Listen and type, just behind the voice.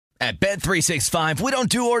At Bet365, we don't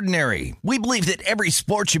do ordinary. We believe that every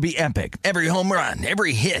sport should be epic. Every home run,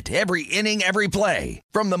 every hit, every inning, every play.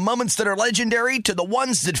 From the moments that are legendary to the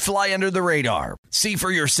ones that fly under the radar. See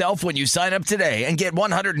for yourself when you sign up today and get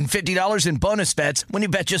 $150 in bonus bets when you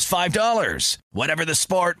bet just $5. Whatever the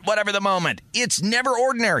sport, whatever the moment, it's never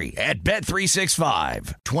ordinary at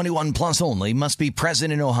Bet365. 21 plus only. Must be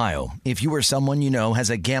present in Ohio. If you or someone you know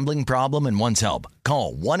has a gambling problem and wants help,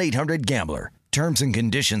 call 1-800-GAMBLER. Terms and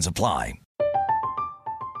conditions apply.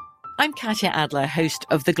 I'm Katya Adler, host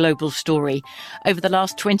of The Global Story. Over the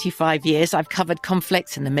last 25 years, I've covered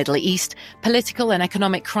conflicts in the Middle East, political and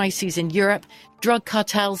economic crises in Europe, drug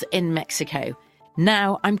cartels in Mexico.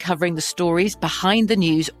 Now I'm covering the stories behind the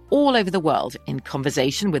news all over the world in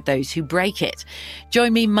conversation with those who break it.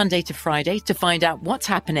 Join me Monday to Friday to find out what's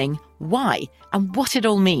happening, why, and what it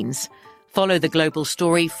all means. Follow The Global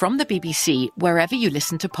Story from the BBC wherever you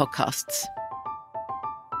listen to podcasts.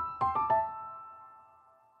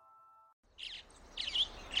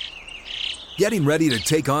 Getting ready to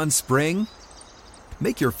take on spring?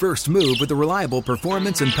 Make your first move with the reliable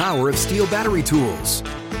performance and power of Steel battery tools.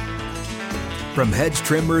 From hedge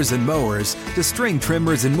trimmers and mowers to string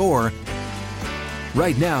trimmers and more,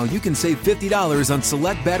 right now you can save $50 on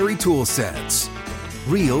select battery tool sets.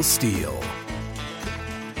 Real Steel.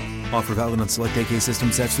 Offer valid on select AK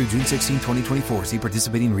system sets through June 16, 2024. See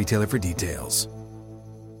participating retailer for details.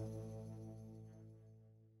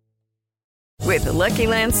 With the Lucky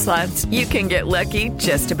Land Slots, you can get lucky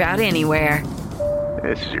just about anywhere.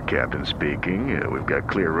 This is your captain speaking. We've got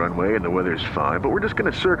clear runway and the weather's fine, but we're just going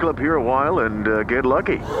to circle up here a while and get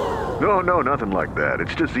lucky. No, nothing like that.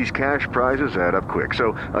 It's just these cash prizes add up quick.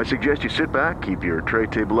 So I suggest you sit back, keep your tray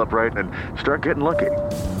table upright, and start getting lucky.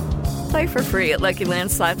 Play for free at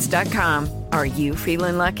LuckyLandSlots.com. Are you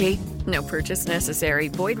feeling lucky? No purchase necessary.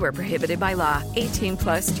 Void where prohibited by law. 18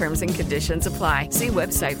 plus terms and conditions apply. See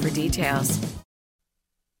website for details.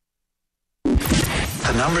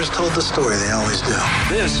 The numbers told the story. They always do.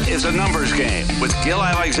 This is a numbers game with Gil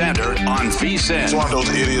Alexander on VSiN. It's one of those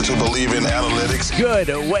idiots who believe in analytics. Good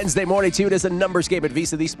Wednesday morning to you. It is a numbers game at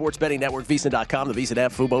VSiN, the sports betting network, VSiN.com, the VSiN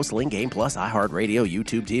app, Fubo, Sling Game Plus, iHeartRadio,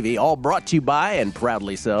 YouTube TV, all brought to you by, and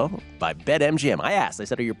proudly so, by BetMGM. I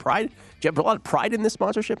said, are you pride? Do you have a lot of pride in this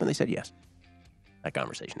sponsorship? And they said yes. That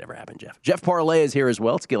conversation never happened, Jeff. Jeff Parlay is here as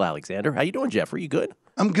well. It's Gil Alexander. How you doing, Jeff? Are you good?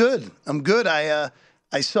 I'm good.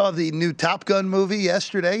 I saw the new Top Gun movie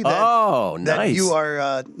yesterday. Nice. That you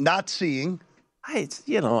are not seeing.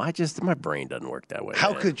 My brain doesn't work that way.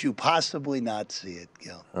 How could you possibly not see it,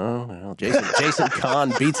 Gil? Oh, well, Jason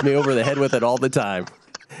Kahn beats me over the head with it all the time.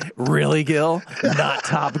 Really, Gil? Not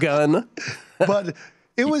Top Gun? But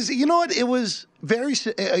it was, it was very,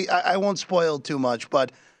 I won't spoil too much,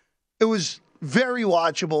 but it was very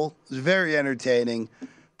watchable. It was very entertaining.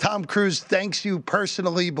 Tom Cruise thanks you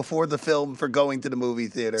personally before the film for going to the movie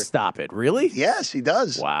theater. Stop it. Really? Yes, he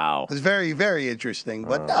does. Wow. It was very, very interesting.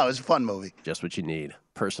 But no, it was a fun movie. Just what you need.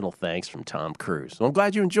 Personal thanks from Tom Cruise. Well, I'm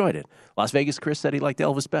glad you enjoyed it. Las Vegas Chris said he liked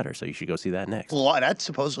Elvis better, so you should go see that next. Well, that's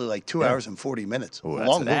supposedly like 2 hours and 40 minutes. Ooh,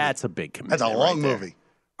 that's a big commitment. That's a long movie.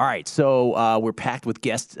 All right, so we're packed with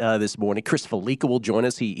guests this morning. Chris Felica will join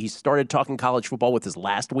us. He started talking college football with us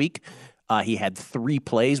last week. He had 3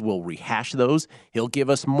 plays. We'll rehash those. He'll give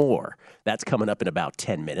us more. That's coming up in about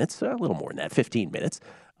 10 minutes, a little more than that, 15 minutes.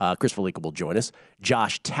 Chris Felica will join us.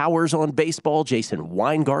 Josh Towers on baseball. Jason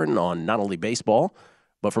Weingarten on not only baseball,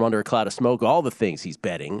 but from under a cloud of smoke, all the things he's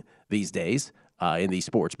betting these days in the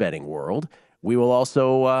sports betting world. We will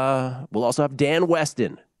also have Dan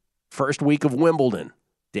Weston, first week of Wimbledon.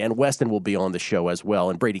 Dan Weston will be on the show as well,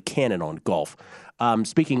 and Brady Cannon on golf.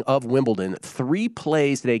 Speaking of Wimbledon, 3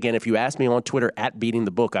 plays today. Again, if you ask me on Twitter,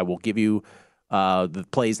 @BeatingTheBook, I will give you the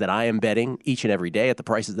plays that I am betting each and every day at the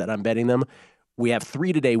prices that I'm betting them. We have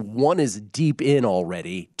 3 today. 1 is deep in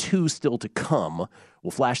already. 2 still to come.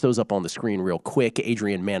 We'll flash those up on the screen real quick.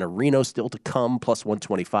 Adrian Manarino still to come, plus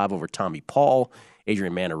 125 over Tommy Paul.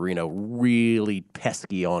 Adrian Manarino really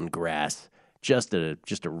pesky on grass. Just a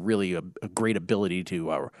really great ability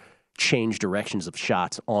to change directions of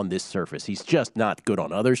shots on this surface. He's just not good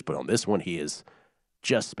on others, but on this one, he is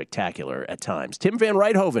just spectacular at times. Tim Van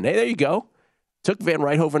Rijthoven, hey, there you go. Took Van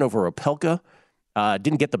Rijthoven over Opelka.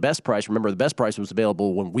 Didn't get the best price. Remember, the best price was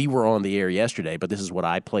available when we were on the air yesterday, but this is what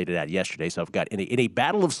I played it at yesterday. So I've got in a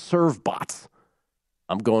battle of serve bots,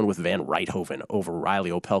 I'm going with Van Rijthoven over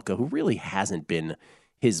Riley Opelka, who really hasn't been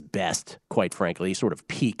his best, quite frankly. He sort of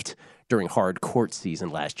peaked during hard court season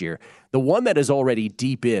last year. The one that is already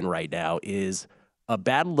deep in right now is a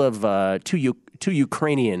battle of two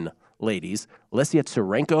Ukrainian ladies, Lesia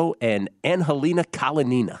Tsurenko and Angelina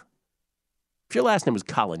Kalinina. If your last name was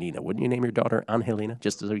Kalinina, wouldn't you name your daughter Angelina,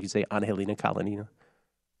 just so you could say Angelina Kalinina?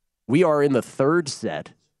 We are in the third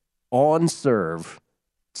set on serve.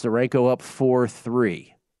 Tsurenko up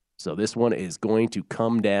 4-3. So this one is going to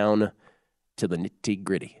come down to the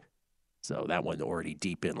nitty-gritty. So that one's already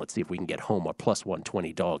deep in. Let's see if we can get home a plus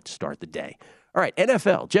 120 dog to start the day. All right,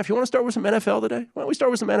 NFL. Jeff, you want to start with some NFL today? Why don't we start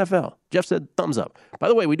with some NFL? Jeff said thumbs up. By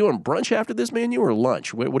the way, we doing brunch after this, man, you, or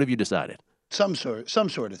lunch? What have you decided? Some sort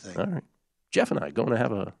of thing. All right. Jeff and I are going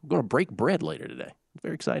to break bread later today.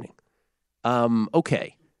 Very exciting.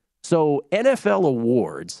 Okay. So NFL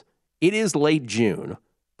awards, it is late June,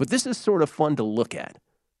 but this is sort of fun to look at.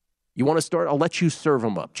 You want to start? I'll let you serve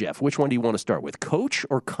them up, Jeff. Which one do you want to start with, coach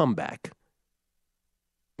or comeback?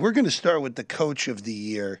 We're going to start with the coach of the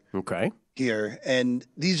year. Okay. Here, and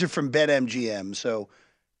these are from BetMGM. So,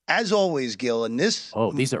 as always, Gil, and this...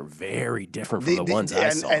 Oh, these are very different from the ones I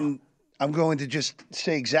saw. And I'm going to just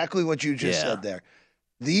say exactly what you just said there.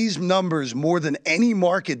 These numbers, more than any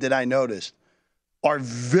market that I noticed, are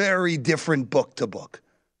very different book to book.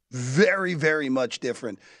 Very, very much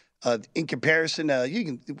different. In comparison,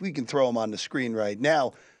 we can throw them on the screen right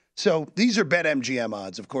now. So these are BetMGM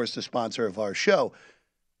odds, of course, the sponsor of our show.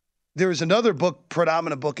 There is another book,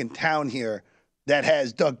 predominant book in town here, that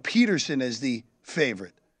has Doug Peterson as the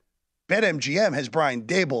favorite. BetMGM has Brian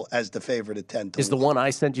Dable as the favorite at 10-1. Is the one I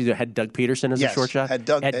sent you that had Doug Peterson as a short shot? Had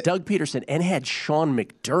Doug Peterson and had Sean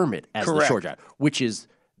McDermott as the short shot,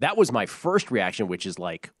 that was my first reaction, which is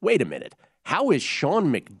like, wait a minute. How is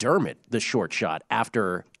Sean McDermott the short shot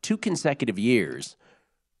after 2 consecutive years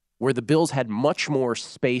where the Bills had much more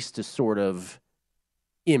space to sort of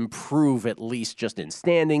improve, at least just in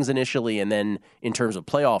standings initially and then in terms of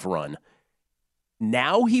playoff run?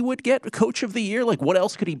 Now he would get coach of the year? Like, what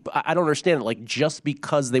else could he? I don't understand it. Like, just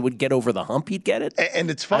because they would get over the hump, he'd get it?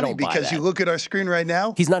 And it's funny because you look at our screen right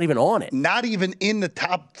now. He's not even on it. Not even in the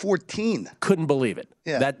top 14. Couldn't believe it.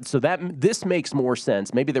 Yeah. This makes more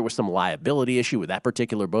sense. Maybe there was some liability issue with that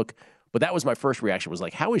particular book, but that was my first reaction, was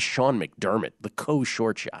like, how is Sean McDermott the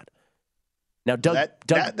co-short shot? Now, Doug,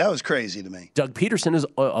 that was crazy to me. Doug Peterson is.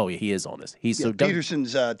 He is on this.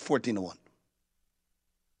 Peterson's 14-1.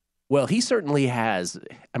 Well, he certainly has.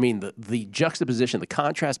 I mean, the juxtaposition, the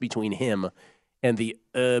contrast between him and the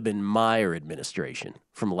Urban Meyer administration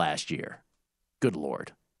from last year. Good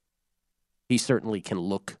Lord, he certainly can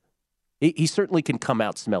look. He certainly can come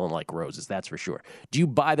out smelling like roses. That's for sure. Do you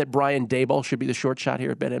buy that Brian Daboll should be the short shot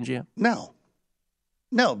here at BetMGM?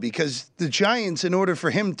 No, because the Giants, in order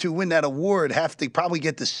for him to win that award, have to probably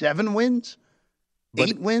get to 7 wins,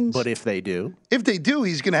 8 wins. But if they do? If they do,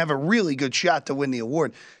 he's going to have a really good shot to win the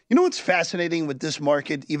award. You know what's fascinating with this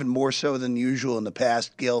market, even more so than usual in the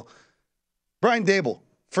past, Gil? Brian Dable,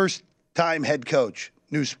 first-time head coach,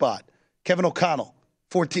 new spot. Kevin O'Connell,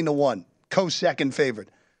 14-1, co-second favorite.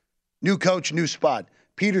 New coach, new spot.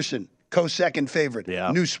 Peterson, co-second favorite,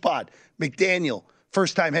 new spot. McDaniel,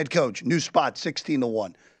 first-time head coach, new spot,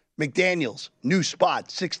 16-1. McDaniels, new spot,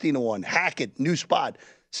 16-1. Hackett, new spot,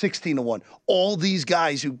 16-1. All these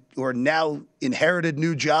guys who are now inherited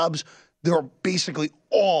new jobs, they're basically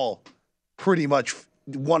all pretty much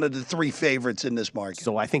one of the 3 favorites in this market.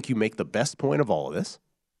 So I think you make the best point of all of this,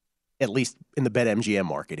 at least in the BetMGM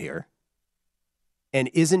market here. And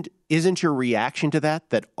isn't your reaction to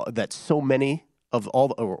that so many of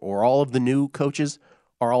all of the new coaches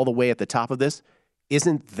are all the way at the top of this?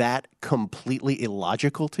 Isn't that completely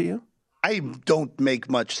illogical to you? I don't make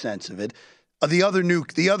much sense of it. The other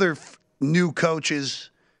new coaches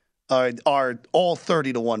are all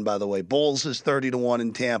 30-1, by the way. Bowles is 30-1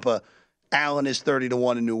 in Tampa. Allen is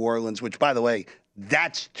 30-1 in New Orleans, which, by the way,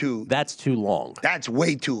 that's too long. That's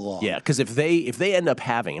way too long. Yeah, because if they end up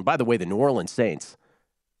having, and by the way, the New Orleans Saints,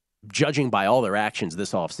 judging by all their actions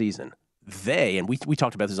this offseason, and we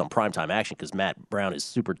talked about this on Primetime Action because Matt Brown is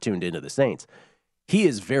super tuned into the Saints. He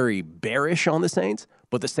is very bearish on the Saints,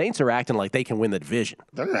 but the Saints are acting like they can win the division.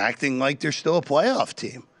 They're acting like they're still a playoff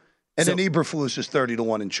team. And then Eberflus is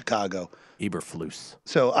 30-1 in Chicago. Eberflus.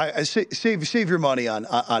 So I save your money on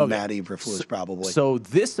Matt Eberflus probably. So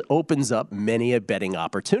this opens up many a betting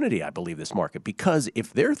opportunity, I believe, this market, because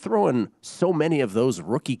if they're throwing so many of those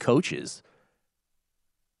rookie coaches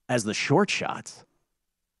as the short shots,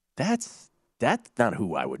 that's not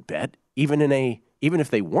who I would bet. Even if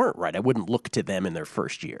they weren't right, I wouldn't look to them in their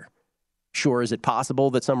first year. Sure, is it possible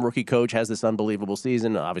that some rookie coach has this unbelievable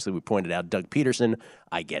season? Obviously, we pointed out Doug Peterson.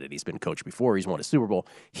 I get it. He's been coached before. He's won a Super Bowl.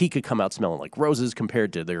 He could come out smelling like roses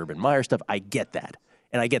compared to the Urban Meyer stuff. I get that.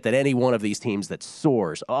 And I get that any one of these teams that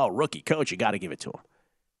soars, rookie coach, you got to give it to him.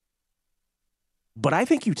 But I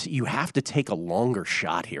think you have to take a longer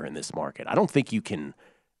shot here in this market. I don't think you can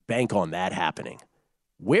bank on that happening.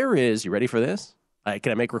 Where is, you ready for this?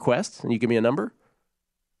 Can I make requests and you give me a number?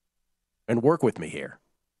 And work with me here.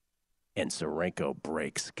 And Serenko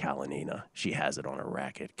breaks Kalinina. She has it on her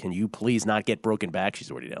racket. Can you please not get broken back?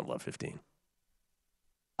 She's already down love 15.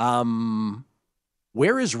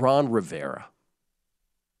 Where is Ron Rivera?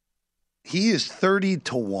 He is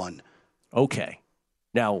 30-1. Okay.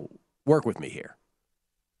 Now, work with me here.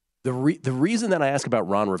 The reason that I ask about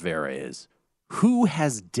Ron Rivera is, who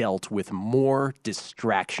has dealt with more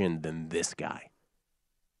distraction than this guy?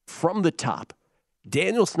 From the top,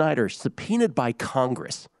 Daniel Snyder subpoenaed by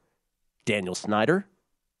Congress. Daniel Snyder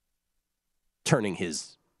turning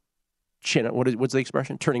his chin up. What's the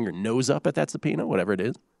expression? Turning your nose up at that subpoena, whatever it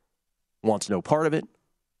is. Wants no part of it.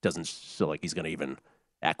 Doesn't feel like he's going to even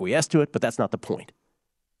acquiesce to it, but that's not the point.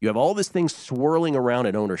 You have all this thing swirling around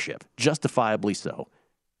in ownership, justifiably so.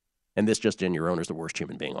 And this just in, your owner's the worst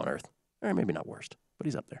human being on earth. Or maybe not worst, but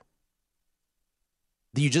he's up there.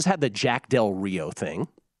 You just had the Jack Del Rio thing,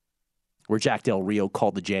 where Jack Del Rio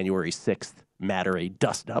called the January 6th matter a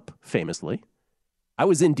dust-up, famously. I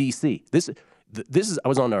was in D.C. I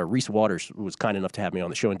was on Reese Waters, who was kind enough to have me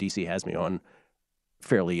on the show, and D.C. has me on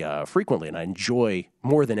fairly frequently, and I enjoy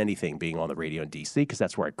more than anything being on the radio in D.C. because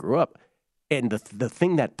that's where I grew up. And the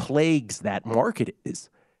thing that plagues that market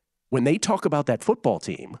is when they talk about that football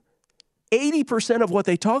team, 80% of what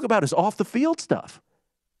they talk about is off-the-field stuff.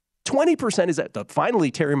 20% is that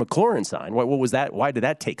finally Terry McLaurin signed. What was that? Why did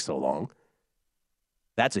that take so long?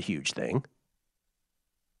 That's a huge thing.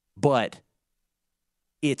 But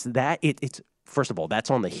it's first of all,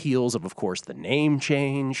 that's on the heels of course, the name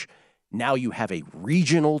change. Now you have a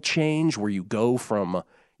regional change where you go from,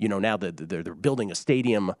 now they're building a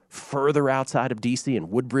stadium further outside of D.C. in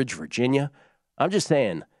Woodbridge, Virginia. I'm just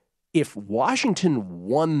saying, if Washington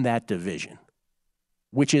won that division,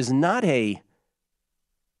 which is not of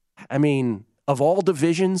all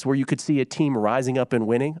divisions where you could see a team rising up and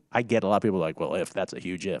winning, I get a lot of people like, well, that's a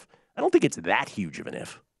huge if. I don't think it's that huge of an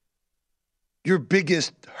if. Your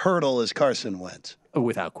biggest hurdle is Carson Wentz.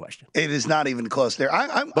 Without question. It is not even close there.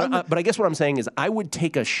 But I guess what I'm saying is I would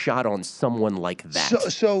take a shot on someone like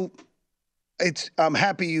that. So I'm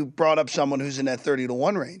happy you brought up someone who's in that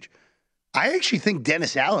 30-1 range. I actually think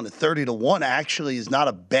Dennis Allen at 30-1 actually is not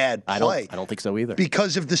a bad play. I don't think so either.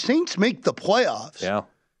 Because if the Saints make the playoffs,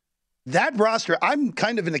 that roster, I'm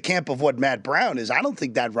kind of in the camp of what Matt Brown is. I don't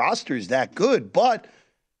think that roster is that good, but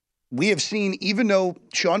we have seen, even though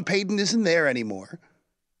Sean Payton isn't there anymore,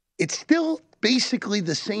 it's still basically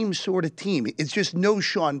the same sort of team. It's just no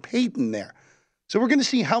Sean Payton there. So we're going to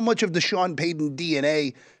see how much of the Sean Payton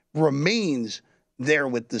DNA remains there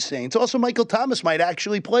with the Saints. Also, Michael Thomas might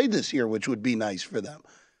actually play this year, which would be nice for them.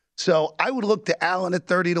 So I would look to Allen at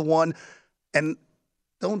 30-1, and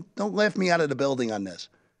don't laugh me out of the building on this.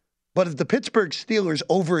 But if the Pittsburgh Steelers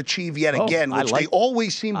overachieve yet again, which they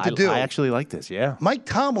always seem to do. I actually like this, yeah. Mike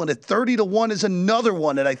Tomlin at 30-1 is another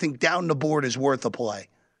one that I think down the board is worth a play.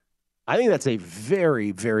 I think that's a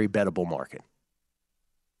very, very bettable market.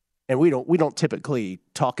 And we don't typically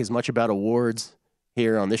talk as much about awards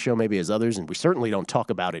here on this show maybe as others, and we certainly don't talk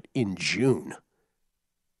about it in June.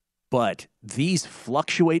 But these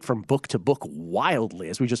fluctuate from book to book wildly,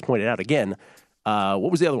 as we just pointed out again. What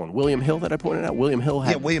was the other one? William Hill that I pointed out? William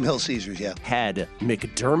Hill Caesars, had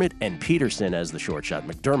McDermott and Peterson as the short shot.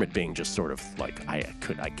 McDermott being just sort of like, I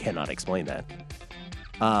cannot explain that.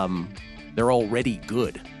 They're already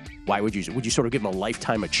good. Why would you sort of give them a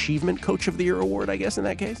Lifetime Achievement Coach of the Year award, I guess, in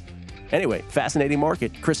that case? Anyway, fascinating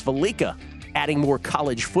market. Chris Felica adding more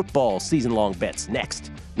college football season-long bets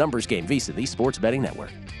next. Numbers Game, VSiN, the Sports Betting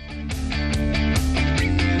Network.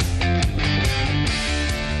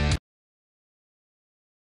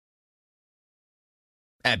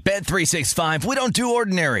 At Bet365, we don't do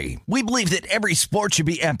ordinary. We believe that every sport should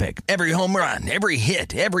be epic. Every home run, every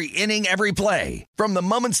hit, every inning, every play. From the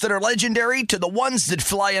moments that are legendary to the ones that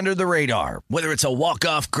fly under the radar. Whether it's a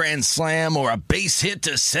walk-off grand slam or a base hit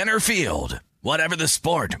to center field. Whatever the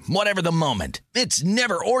sport, whatever the moment. It's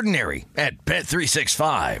never ordinary at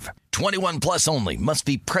Bet365. 21 plus only. Must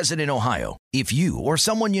be present in Ohio. If you or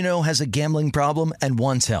someone you know has a gambling problem and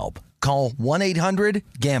wants help, call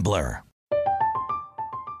 1-800-GAMBLER.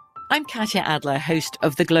 I'm Katya Adler, host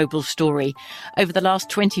of The Global Story. Over the last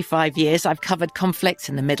 25 years, I've covered conflicts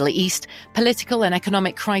in the Middle East, political and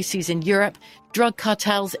economic crises in Europe, drug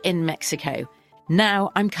cartels in Mexico.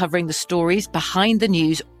 Now I'm covering the stories behind the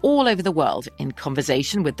news all over the world in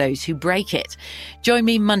conversation with those who break it. Join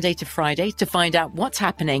me Monday to Friday to find out what's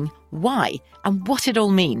happening, why, and what it all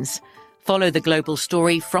means. Follow The Global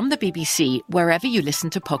Story from the BBC wherever you listen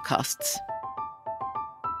to podcasts.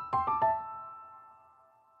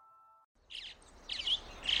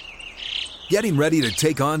 Getting ready to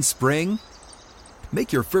take on spring?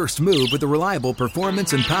 Make your first move with the reliable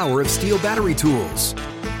performance and power of Steel battery tools.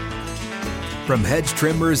 From hedge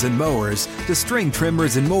trimmers and mowers to string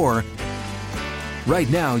trimmers and more, right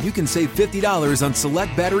now you can save $50 on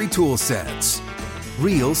select battery tool sets.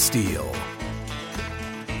 Real Steel.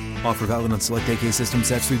 Offer valid on select AK system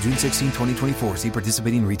sets through June 16, 2024. See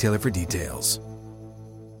participating retailer for details.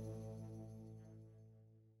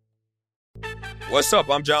 What's up?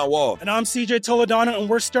 I'm John Wall. And I'm CJ Toledano, and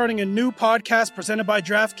we're starting a new podcast presented by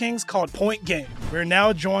DraftKings called Point Game. We're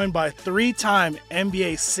now joined by three-time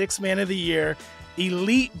NBA Sixth Man of the Year,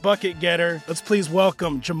 elite bucket getter. Let's please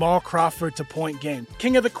welcome Jamal Crawford to Point Game.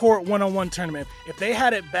 King of the Court one-on-one tournament. If they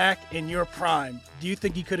had it back in your prime, do you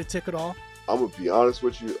think you could have took it all? I'm going to be honest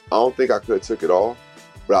with you. I don't think I could have took it all,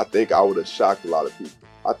 but I think I would have shocked a lot of people.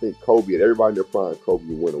 I think Kobe and everybody in their prime, Kobe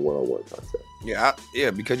would win a one-on-one contest. Yeah,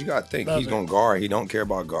 because you got to think he's going to guard. He don't care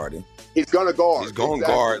about guarding. He's going to guard. He's going to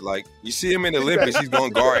guard. Like, you see him in the Olympics, he's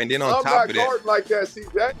going to guard. And then on top of that. I'm not guarding like that,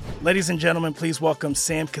 CJ. Ladies and gentlemen, please welcome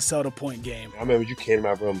Sam Cassell to Point Game. I remember you came to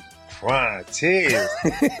my room crying, tears,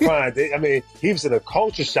 crying. I mean, he was in a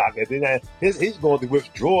culture shock. And then he's going through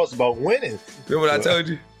withdrawals about winning. Remember what I told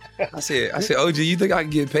you? I said, OG, you think I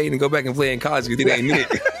can get paid and go back and play in college because it ain't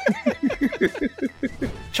it?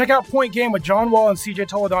 Check out Point Game with John Wall and CJ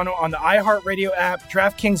Toledano on the iHeartRadio app,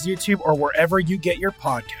 DraftKings YouTube, or wherever you get your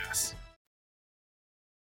podcasts.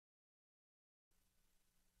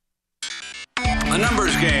 The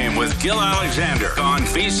Numbers Game with Gil Alexander on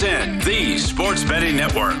VSiN, the Sports Betting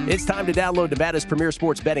Network. It's time to download Nevada's premier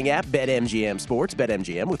sports betting app, BetMGM Sports.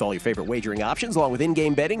 BetMGM with all your favorite wagering options, along with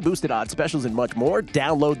in-game betting, boosted odds specials, and much more.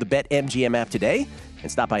 Download the BetMGM app today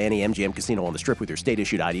and stop by any MGM casino on the Strip with your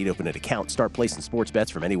state-issued ID to open an account. Start placing sports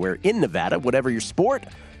bets from anywhere in Nevada. Whatever your sport,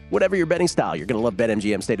 whatever your betting style, you're going to love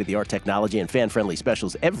BetMGM state-of-the-art technology and fan-friendly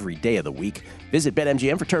specials every day of the week. Visit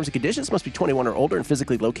BetMGM for terms and conditions. Must be 21 or older and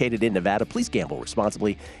physically located in Nevada. Please gamble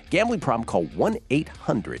responsibly. Gambling problem, call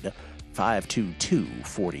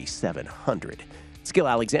 1-800-522-4700. Skill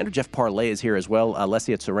Alexander, Jeff Parlay is here as well.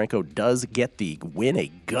 Lesia Tsurenko does get the win,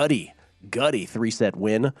 a gutty 3-set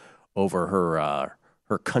win over her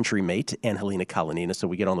country mate, Angelina Kalinina. So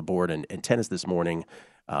we get on the board and tennis this morning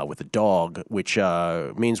with a dog, which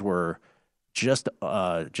means we're just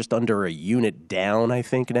under a unit down, I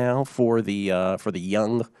think, now for the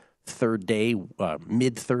young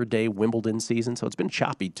mid third day Wimbledon season. So it's been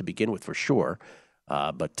choppy to begin with for sure,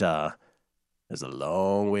 but there's a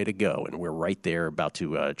long way to go, and we're right there about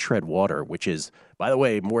to tread water, which is, by the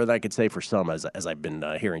way, more than I could say for some, as I've been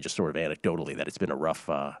hearing just sort of anecdotally that it's been a rough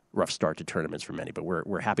start to tournaments for many. But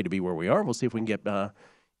we're happy to be where we are. We'll see if we can get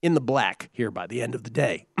in the black here by the end of the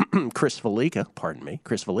day. Chris Felica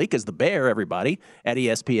is the Bear, everybody, at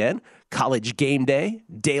ESPN. College Game Day,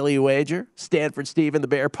 Daily Wager, Stanford Steve and the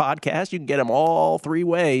Bear podcast. You can get him all three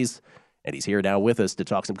ways. And he's here now with us to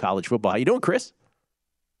talk some college football. How you doing, Chris?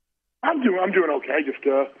 I'm doing okay. Just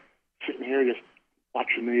sitting here, just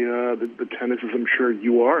watching the tennis, as I'm sure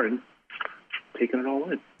you are, and taking it all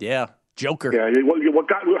in. Yeah, Joker. Yeah, what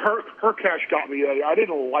got her cash got me. I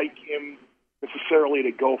didn't like him necessarily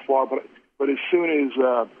to go far, but as soon as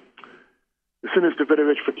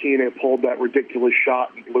Davidovich Fokina pulled that ridiculous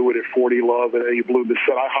shot and blew it at 40 love, and he blew the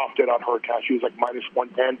set, I hopped in on her cash. She was like minus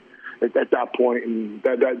 110 at that point, and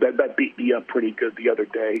that beat me up pretty good the other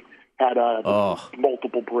day. Had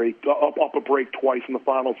multiple break, up a break twice in the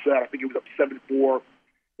final set. I think it was up 7-4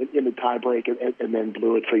 in the tie break, and then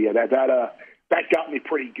blew it. So yeah, that got me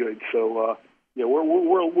pretty good. So yeah, we're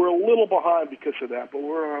a little behind because of that, but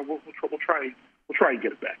we'll try and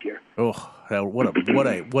get it back here. Oh, what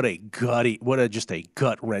a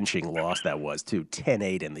gut-wrenching loss that was too.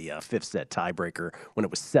 10-8 in the fifth set tiebreaker when it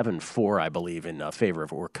was 7-4, I believe, in favor of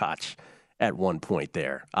Urkac at one point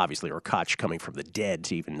there. Obviously, Urkac coming from the dead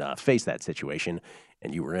to even face that situation,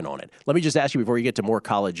 and you were in on it. Let me just ask you before you get to more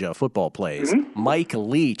college football plays. Mm-hmm. Mike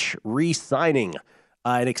Leach re-signing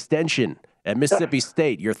an extension at Mississippi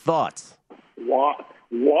State. Your thoughts? Why?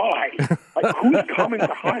 Like, who's coming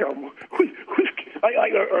to hire him?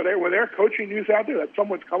 Were there coaching news out there that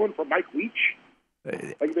someone's coming for Mike Leach?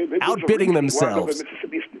 Outbidding themselves.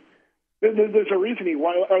 There's a reason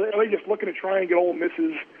are they just looking to try and get Ole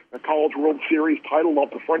Miss's College World Series title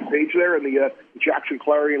off the front page there in the Jackson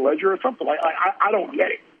Clarion Ledger or something? I don't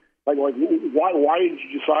get it. Like why did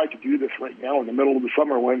you decide to do this right now in the middle of the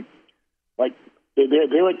summer when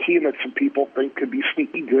they're a team that some people think could be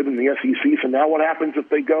sneaky good in the SEC? So now what happens if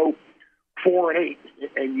they go 4-8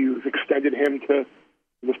 and you've extended him to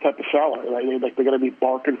this type of salary? Like they're going to be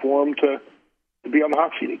barking for him to be on the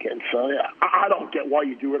hot seat again. So, yeah, I don't get why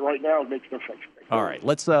you do it right now. It makes no sense to me. All right,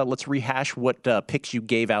 let's rehash what picks you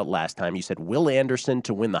gave out last time. You said Will Anderson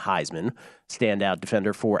to win the Heisman, standout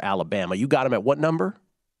defender for Alabama. You got him at what number?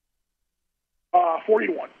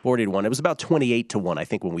 40-1. 40-1. It was about 28-1, I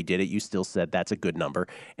think, when we did it. You still said that's a good number.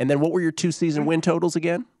 And then what were your 2 season win totals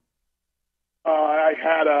again? I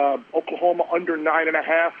had Oklahoma under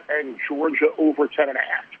 9.5 and Georgia over 10.5.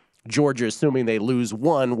 Georgia, assuming they lose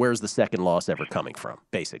one, where's the second loss ever coming from,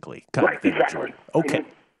 basically? Right, exactly. Okay. Mm-hmm.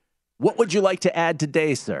 What would you like to add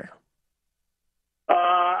today, sir?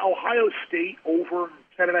 Ohio State over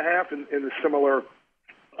 10.5 in a similar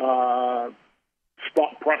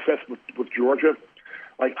thought process with Georgia.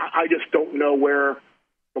 Like, I just don't know where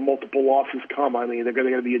the multiple losses come. I mean, they're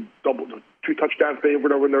going to be a 2-touchdown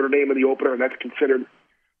favorite over Notre Dame in the opener, and that's considered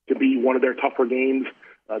to be one of their tougher games.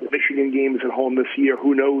 The Michigan game is at home this year.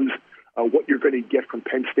 Who knows what you're going to get from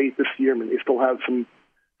Penn State this year? I mean, they still have some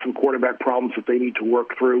quarterback problems that they need to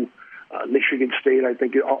work through. Michigan State, I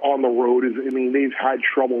think, on the road they've had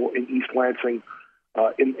trouble in East Lansing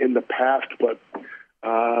in the past, but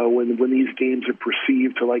when these games are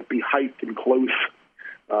perceived to be hyped and close,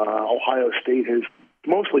 Ohio State has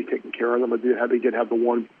mostly taken care of them. They did have the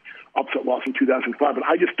one upset loss in 2005, but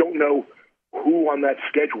I just don't know who on that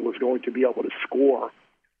schedule is going to be able to score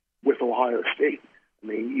with Ohio State. I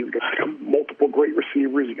mean, you've got multiple great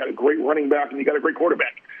receivers, you got a great running back, and you got a great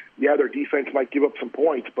quarterback. Yeah, their defense might give up some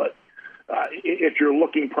points, but if you're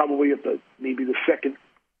looking probably at maybe the second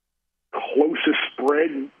closest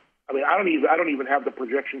spread, I mean, I don't even have the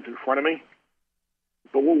projections in front of me.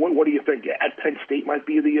 But what do you think? At Penn State might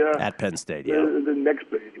be the at Penn State, yeah. The next,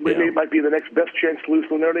 it might be the next best chance to lose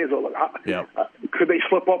to Notre Dame. So, could they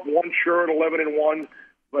slip up one? Sure, at 11-1,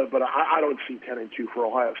 but I don't see 10-2 for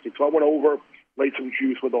Ohio State. So I went over, laid some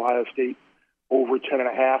juice with Ohio State over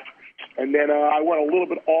 10.5, and then I went a little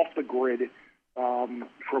bit off the grid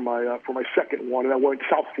for my second one, and I went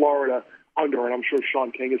South Florida under, and I'm sure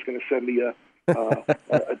Sean King is going to send me a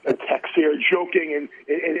text here, joking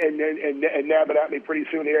and nabbing at me pretty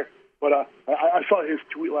soon here. But I saw his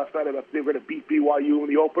tweet last night about they were going to beat BYU in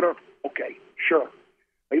the opener. Okay, sure.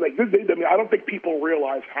 I don't think people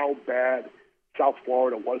realize how bad South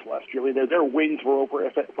Florida was last year. I mean, their wins were over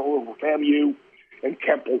FAMU and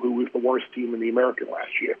Temple, who was the worst team in the American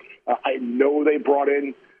last year. I know they brought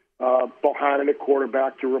in Bohannon at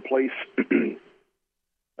quarterback to replace who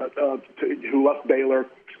left Baylor.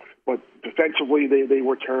 But defensively, they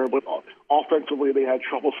were terrible. Offensively, they had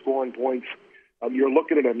trouble scoring points. You're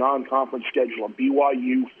looking at a non-conference schedule of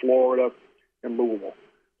BYU, Florida, and Louisville.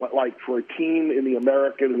 Like, for a team in the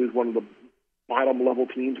American who's one of the bottom-level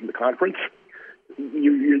teams in the conference,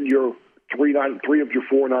 you're three of your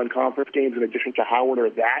 4 non-conference games in addition to Howard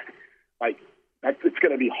are that. It's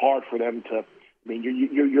going to be hard for them to. I mean,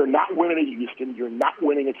 you're not winning at Houston. You're not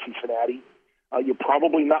winning at Cincinnati. You're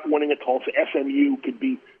probably not winning at Tulsa. SMU could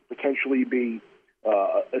potentially be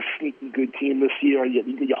a sneaky good team this year.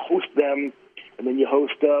 You host them, and then you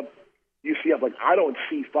host UCF. I don't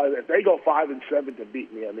see 5. If they go 5-7 to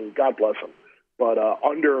beat me, I mean, God bless them. But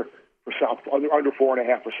under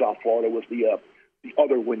 4.5 for South Florida was the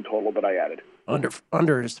other win total that I added. Under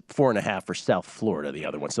 4.5 for South Florida, the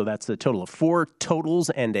other one. So that's a total of 4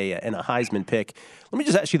 totals and a Heisman pick. Let me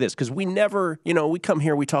just ask you this, because we never, we come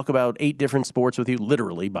here, we talk about 8 different sports with you,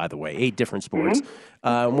 literally, by the way, 8 different sports.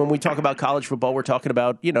 Mm-hmm. When we talk about college football, we're talking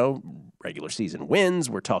about, regular season wins.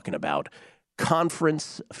 We're talking about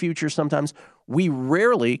conference futures sometimes. We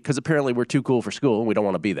rarely, because apparently we're too cool for school and we don't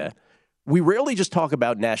want to be that, we rarely just talk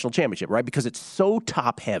about national championship, right? Because it's so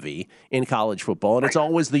top-heavy in college football, and it's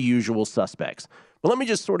always the usual suspects. But let me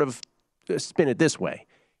just sort of spin it this way.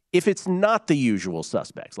 If it's not the usual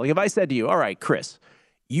suspects, like if I said to you, all right, Chris,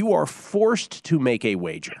 you are forced to make a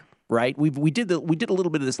wager, right? We did a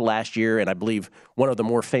little bit of this last year, and I believe one of the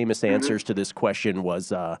more famous answers to this question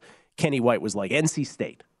was Kenny White was like NC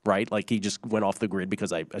State, right? Like he just went off the grid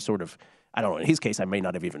because I don't know, in his case, I may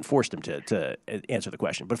not have even forced him to answer the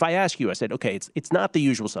question. But if I ask you, I said, okay, it's not the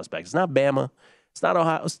usual suspects. It's not Bama. It's not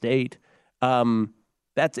Ohio State.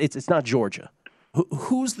 It's not Georgia.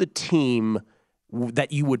 Who's the team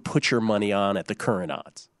that you would put your money on at the current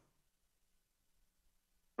odds?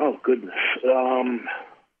 Oh, goodness.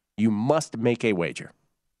 You must make a wager.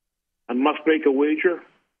 I must make a wager?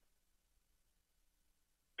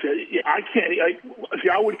 I can't.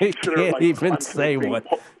 I would consider. You can't even say what.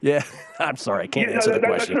 Yeah, I'm sorry, I can't answer the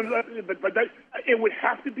question. But it would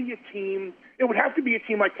have to be a team. It would have to be a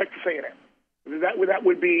team like Texas A&M. That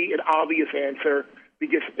would be an obvious answer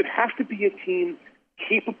because it has to be a team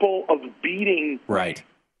capable of beating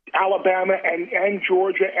Alabama and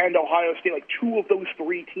Georgia and Ohio State, like 2 of those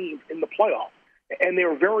 3 teams in the playoff. And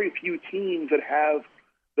there are very few teams that have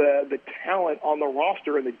the talent on the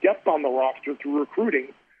roster and the depth on the roster through recruiting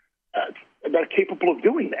that are capable of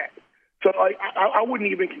doing that. So I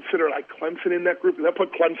wouldn't even consider like Clemson in that group. I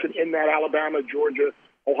put Clemson in that Alabama, Georgia,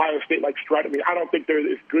 Ohio State like strut. I mean, I don't think they're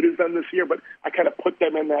as good as them this year, but I kind of put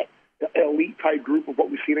them in that elite type group of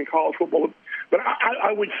what we've seen in college football. But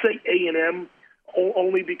I would say A&M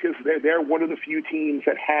only because they're one of the few teams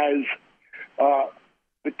that has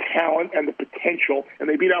the talent and the potential. And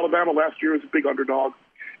they beat Alabama last year as a big underdog,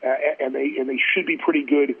 and they should be pretty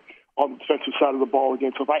good on the defensive side of the ball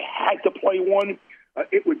again. So if I had to play one,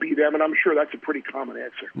 it would be them, and I'm sure that's a pretty common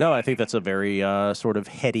answer. No, I think that's a very sort of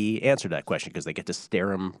heady answer to that question because they get to stare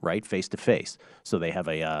them right face to face. So they have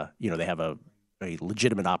a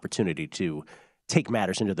legitimate opportunity to take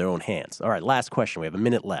matters into their own hands. All right, last question. We have a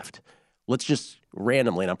minute left. Let's just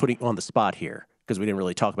randomly, and I'm putting you on the spot here because we didn't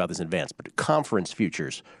really talk about this in advance, but conference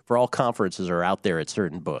futures for all conferences are out there at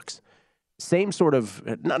certain books. Same sort of,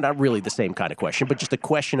 not really the same kind of question, but just a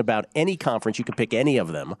question about any conference. You can pick any of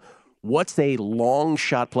them. What's a long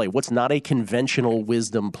shot play? What's not a conventional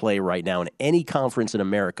wisdom play right now in any conference in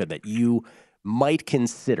America that you might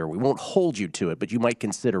consider? We won't hold you to it, but you might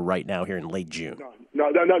consider right now here in late June.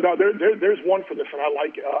 No. There's one for this, and I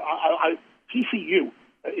like TCU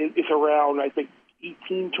is around, I think,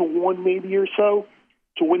 18-1 maybe or so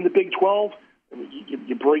to win the Big 12. I mean,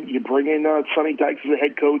 you bring in Sonny Dykes as a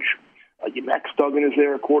head coach. Max Duggan is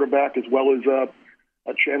there, a quarterback, as well as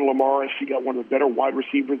Chandler Morris. You got one of the better wide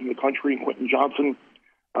receivers in the country, Quentin Johnson.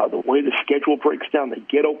 The way the schedule breaks down, they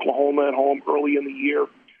get Oklahoma at home early in the year.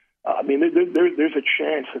 I mean, there's a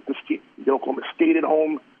chance that you get Oklahoma State at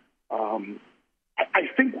home. I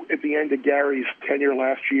think at the end of Gary's tenure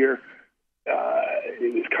last year,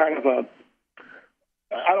 it was kind of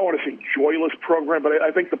I don't want to say joyless program, but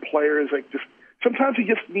I think the players sometimes you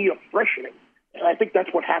just need a freshening. And I think that's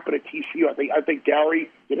what happened at TCU. I think Gary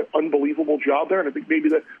did an unbelievable job there, and I think maybe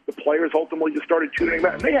the players ultimately just started tuning him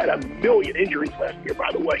out. And they had a million injuries last year,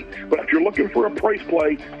 by the way. But if you're looking for a price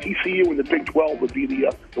play, TCU in the Big 12 would be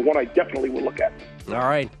the one I definitely would look at. All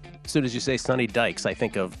right. As soon as you say Sonny Dykes, I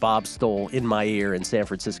think of Bob Stoll in my ear in San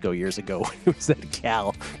Francisco years ago when he was at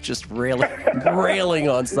Cal, just railing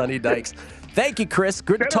on Sonny Dykes. Thank you, Chris.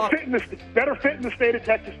 Good to talk. Better fit in the state of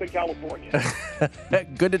Texas than California.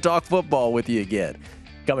 Good to talk football with you again.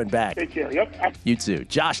 Coming back. Take care. Yep. You too.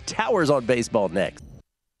 Josh Towers on baseball next.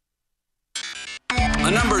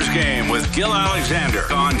 The Numbers Game with Gil Alexander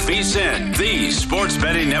on VSiN, the sports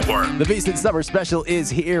betting network. The VSiN Summer Special is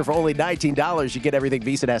here for only $19. You get everything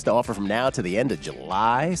VSiN has to offer from now to the end of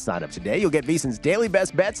July. Sign up today. You'll get VSiN's daily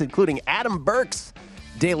best bets, including Adam Burke's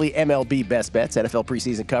daily MLB best bets, NFL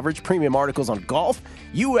preseason coverage, premium articles on golf,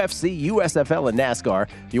 UFC, USFL, and NASCAR.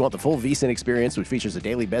 If you want the full VSiN experience, which features a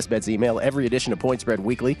daily best bets email, every edition of Point Spread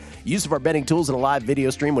Weekly, use of our betting tools, and a live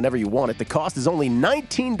video stream whenever you want it. The cost is only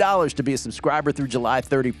 $19 to be a subscriber through July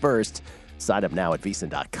 31st. Sign up now at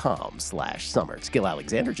VSiN.com/summer. It's Gil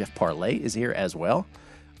Alexander. Jeff Parlay is here as well.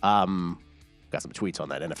 Got some tweets on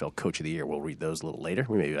that NFL Coach of the Year. We'll read those a little later.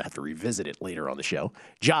 We may have to revisit it later on the show.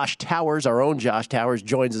 Josh Towers, our own Josh Towers,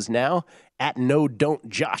 joins us now. At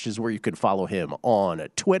NoDon'tJosh is where you can follow him on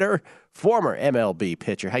Twitter. Former MLB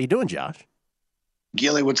pitcher. How you doing, Josh?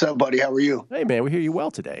 Gilly, what's up, buddy? How are you? Hey, man, we hear you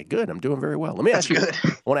well today. Good. I'm doing very well. Let me ask you. Good.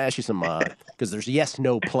 I want to ask you some, because there's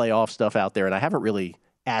yes-no playoff stuff out there, and I haven't really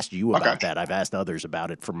asked you about that. I've asked others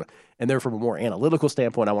about it, and they're from a more analytical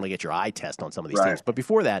standpoint. I want to get your eye test on some of these things. But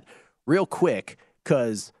before that, real quick,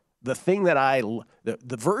 because the thing that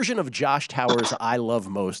the version of Josh Towers I love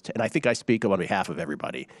most, and I think I speak on behalf of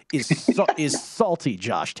everybody, is salty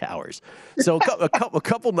Josh Towers. So a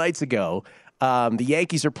couple nights ago, the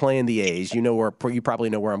Yankees are playing the A's. You probably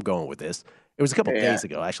know where I'm going with this. It was a couple days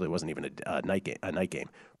ago. Actually, it wasn't even a night game.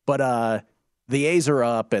 But the A's are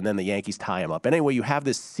up, and then the Yankees tie them up. Anyway, you have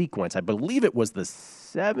this sequence. I believe it was the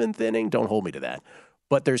 7th inning. Don't hold me to that.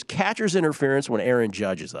 But there's catcher's interference when Aaron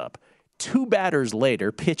Judge is up. 2 batters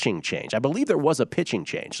later, pitching change. I believe there was a pitching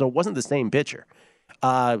change, so it wasn't the same pitcher,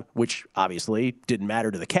 which obviously didn't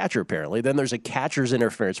matter to the catcher, apparently. Then there's a catcher's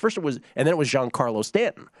interference. First it was, and then it was Giancarlo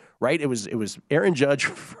Stanton, right? It was Aaron Judge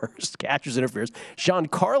first, catcher's interference.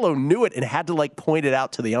 Giancarlo knew it and had to, point it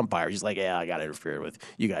out to the umpire. He's like, yeah, I got to interfere with.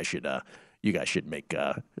 You guys should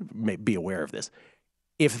be aware of this.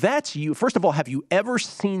 If that's you, first of all, have you ever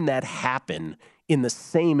seen that happen in the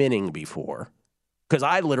same inning before? Because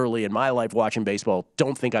I literally, in my life watching baseball,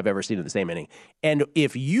 don't think I've ever seen it in the same inning. And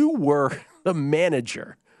if you were the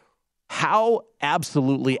manager, how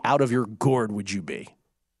absolutely out of your gourd would you be?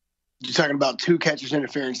 You're talking about 2 catchers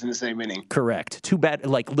interference in the same inning. Correct. 2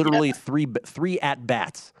 literally 3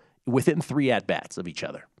 at-bats within 3 at-bats of each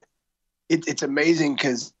other. It's amazing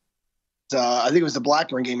because I think it was the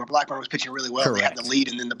Blackburn game where Blackburn was pitching really well. Correct. They had the lead,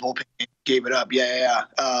 and then the bullpen gave it up. Yeah.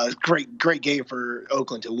 Great game for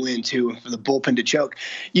Oakland to win, too, and for the bullpen to choke.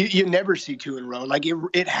 You never see 2 in a row. Like,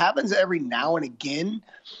 it happens every now and again.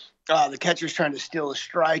 The catcher's trying to steal a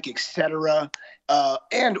strike, etc.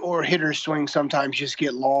 And or hitters swing sometimes just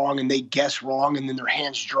get long, and they guess wrong, and then their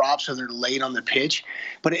hands drop, so they're late on the pitch.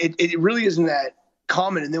 But it really isn't that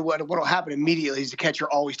common. And then what will happen immediately is the catcher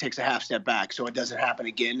always takes a half step back, so it doesn't happen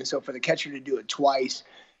again. And so for the catcher to do it twice,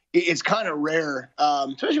 it's kind of rare,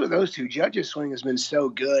 especially with those two. Judge's swing has been so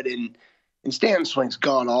good, and Stanton's swing's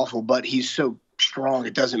gone awful, but he's so strong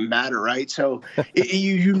it doesn't matter, right? So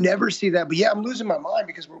you never see that. But yeah, I'm losing my mind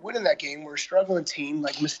because we're winning that game. We're a struggling team.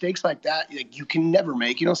 Like, mistakes like that, like, you can never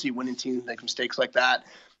make. You don't see winning teams make mistakes like that.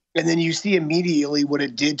 And then you see immediately what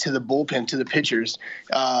it did to the bullpen, to the pitchers.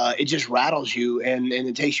 It just rattles you, and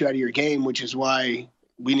it takes you out of your game, which is why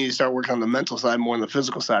we need to start working on the mental side more than the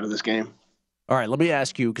physical side of this game. All right, let me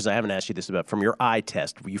ask you, because I haven't asked you this about, from your eye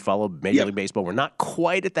test, you follow Major League Baseball. We're not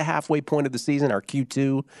quite at the halfway point of the season. Our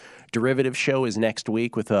Q2 derivative show is next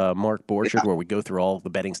week with Mark Borchard, where we go through all the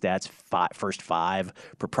betting stats, first 5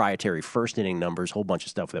 proprietary first inning numbers, whole bunch of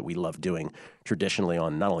stuff that we love doing traditionally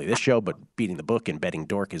on not only this show, but Beating the Book and Betting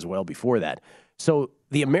Dork as well before that. So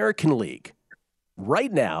the American League,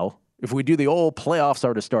 right now, if we do the old playoffs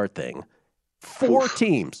are to start thing, 4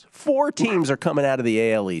 teams are coming out of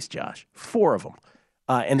the AL East, Josh. 4 of them.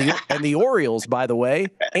 And the Orioles, by the way,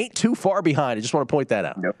 ain't too far behind. I just want to point that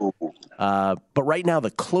out. No. But right now,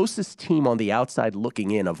 the closest team on the outside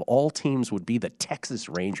looking in of all teams would be the Texas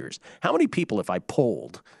Rangers. How many people, if I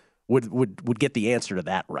polled, would get the answer to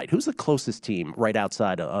that right? Who's the closest team right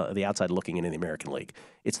outside the outside looking in the American League?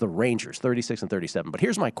 It's the Rangers, 36 and 37. But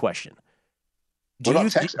here's my question. What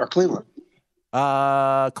about Texas or Cleveland?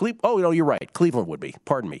 Oh, no, you're right. Cleveland would be.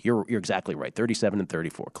 Pardon me. You're exactly right. 37 and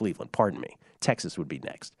 34. Cleveland. Pardon me. Texas would be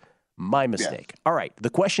next. My mistake. Yeah. All right. The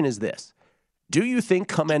question is this. Do you think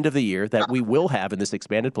come end of the year that we will have in this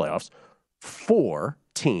expanded playoffs 4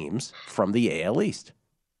 teams from the AL East?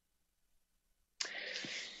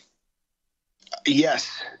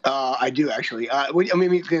 Yes, I do actually. Look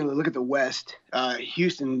at the West.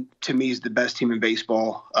 Houston, to me, is the best team in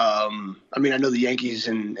baseball. I know the Yankees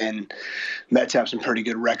and Mets have some pretty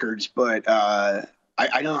good records, but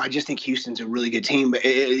I just think Houston's a really good team. But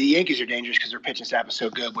the Yankees are dangerous because their pitching staff is so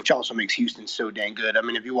good, which also makes Houston so dang good. I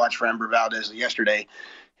mean, if you watch Framber Valdez yesterday,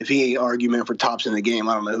 if he ain't arguing for tops in the game,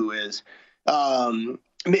 I don't know who is.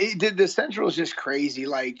 The Central is just crazy.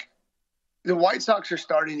 Like, the White Sox are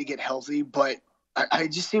starting to get healthy, but I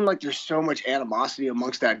just seem like there's so much animosity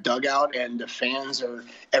amongst that dugout, and the fans are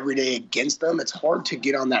every day against them. It's hard to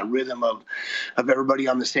get on that rhythm of everybody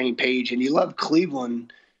on the same page. And you love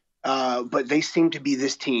Cleveland, but they seem to be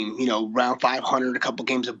this team, around 500, a couple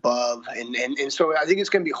games above. And so I think it's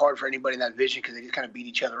going to be hard for anybody in that division because they just kind of beat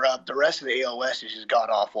each other up. The rest of the AL West is just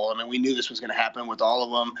god-awful. I mean, we knew this was going to happen with all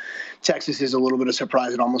of them. Texas is a little bit of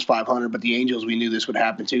surprise at almost 500, but the Angels, we knew this would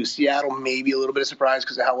happen too. Seattle, maybe a little bit of surprise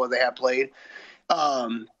because of how well they have played.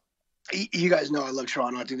 You guys know I love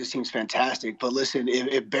Toronto. I think this team's fantastic. But listen,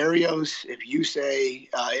 if Berrios, if you say,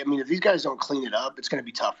 if these guys don't clean it up, it's going to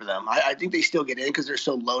be tough for them. I think they still get in because they're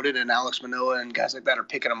so loaded, and Alex Manoah and guys like that are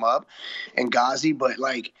picking them up, and Ghazi. But,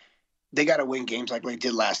 they got to win games like they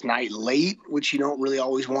did last night late, which you don't really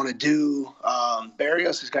always want to do.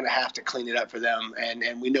 Berrios is going to have to clean it up for them,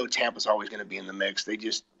 and we know Tampa's always going to be in the mix. They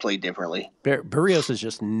just play differently. Berrios has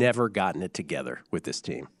just never gotten it together with this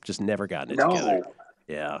team. Just never gotten it together.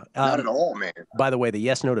 Yeah. Not at all, man. By the way, the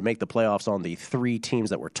yes, no to make the playoffs on the 3 teams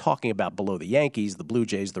that we're talking about below the Yankees, the Blue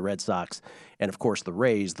Jays, the Red Sox, and, of course, the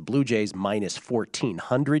Rays. The Blue Jays minus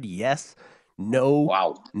 1,400, yes. No.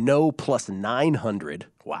 Wow. No plus 900.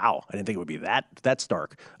 Wow. I didn't think it would be that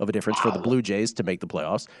stark of a difference for the Blue Jays to make the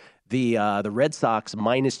playoffs. The Red Sox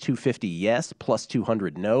minus 250, yes, plus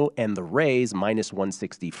 200, no. And the Rays minus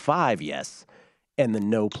 165, yes. And the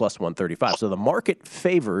no plus 135. So the market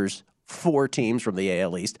favors 4 teams from the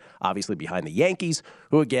AL East, obviously behind the Yankees,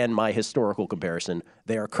 who, again, my historical comparison,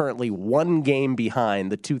 they are currently 1 game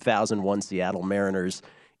behind the 2001 Seattle Mariners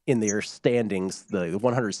in their standings, the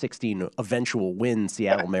 116 eventual win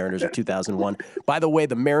Seattle Mariners of 2001. By the way,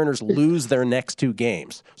 the Mariners lose their next 2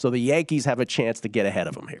 games, so the Yankees have a chance to get ahead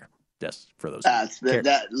of them here. Just for those.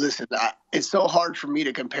 Listen, it's so hard for me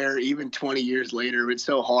to compare even 20 years later. It's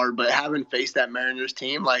so hard, but having faced that Mariners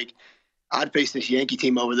team, I'd face this Yankee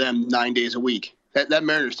team over them 9 days a week. That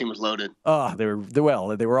Mariners team was loaded. Oh, they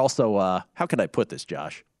were also, how can I put this,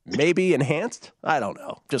 Josh? maybe enhanced. I don't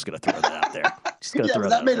know. Just going to throw that out there.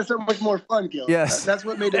 That made it so much more fun, Gil. Yes. That's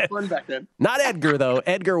what made it fun back then. Not Edgar, though.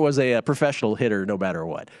 Edgar was a professional hitter no matter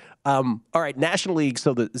what. All right, National League,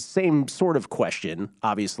 so the same sort of question,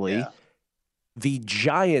 obviously. Yeah. The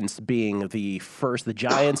Giants being the first, the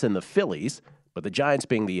Giants and the Phillies, but the Giants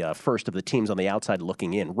being the first of the teams on the outside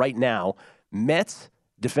looking in. Right now, Mets,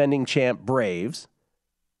 defending champ Braves,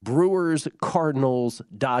 Brewers, Cardinals,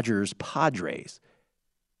 Dodgers, Padres.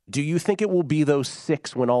 Do you think it will be those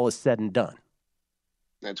 6 when all is said and done?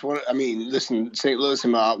 That's what I mean. Listen, St. Louis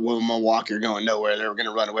and Milwaukee are going nowhere. They're going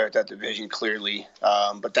to run away with that division clearly,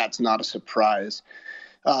 but that's not a surprise.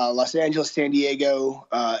 Los Angeles, San Diego.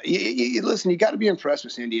 Listen, you got to be impressed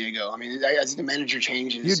with San Diego. I mean, I think the manager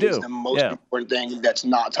change is the most important thing that's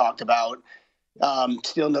not talked about.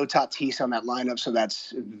 Still no Tatis on that lineup, so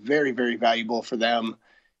that's very, very valuable for them.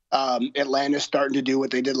 Atlanta's starting to do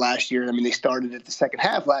what they did last year. I mean, they started at the second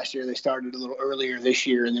half last year. They started a little earlier this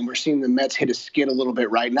year, and then we're seeing the Mets hit a skid a little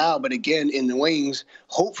bit right now. But again, in the wings,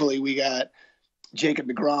 hopefully we got Jacob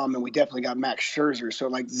deGrom, and we definitely got Max Scherzer. So,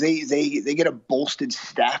 like, they get a bolstered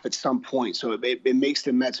staff at some point. So it makes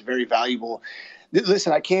the Mets very valuable.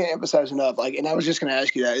 Listen, I can't emphasize enough. Like, and I was just going to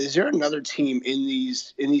ask you that: is there another team in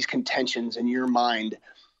these contentions in your mind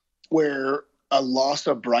where a loss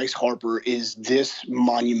of Bryce Harper is this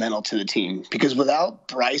monumental to the team? Because without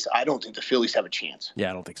Bryce, I don't think the Phillies have a chance. Yeah,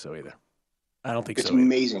 I don't think so either. It's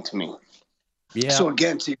amazing to me. Yeah. So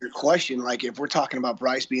again, to your question, like if we're talking about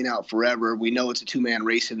Bryce being out forever, we know it's a 2-man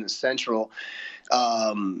race in the Central.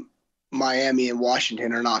 Miami and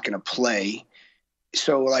Washington are not going to play.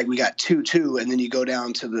 So like we got 2-2, and then you go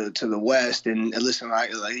down to the West. And listen,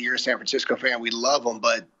 you're a San Francisco fan, we love them,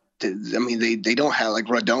 but I mean they don't have, like,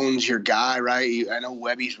 Rodon's your guy, right? I know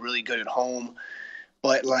Webby's really good at home.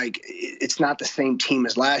 But, like, it's not the same team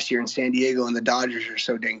as last year, and San Diego and the Dodgers are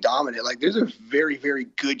so dang dominant. Like, there's a very, very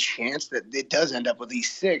good chance that it does end up with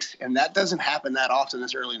these 6, and that doesn't happen that often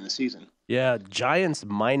this early in the season. Yeah, Giants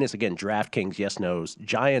minus, again, DraftKings, yes, no's.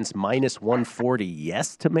 Giants minus 140,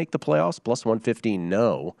 yes, to make the playoffs, plus 115,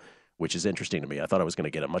 no, which is interesting to me. I thought I was going to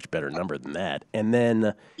get a much better number than that. And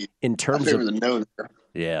then in terms of the no there.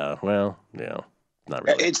 Yeah, well, yeah. Not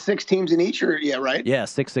really. It's 6 teams in each, or right? Yeah,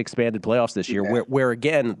 6 expanded playoffs this year, where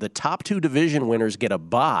again the top 2 division winners get a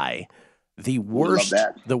bye. The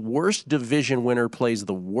worst division winner plays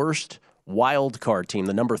the worst wild card team,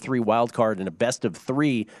 the number 3 wild card in a best of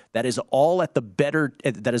 3. That is all at the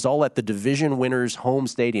division winner's home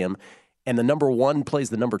stadium, and the number 1 plays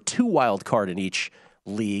the number 2 wild card in each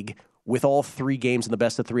league, with all 3 games in the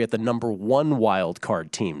best of 3 at the number 1 wild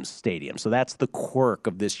card team's stadium. So that's the quirk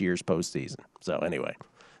of this year's postseason. So anyway,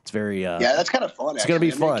 it's very that's kind of fun. It's going to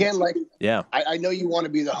be fun. Again, like, yeah, I know you want to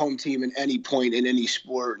be the home team in any point in any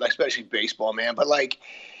sport, especially baseball, man. But like,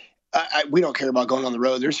 we don't care about going on the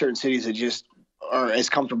road. There's certain cities that just are as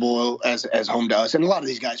comfortable as home to us, and a lot of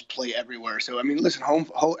these guys play everywhere. So I mean, listen, home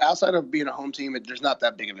outside of being a home team, there's not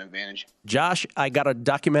that big of an advantage. Josh, I got a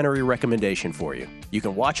documentary recommendation for you. You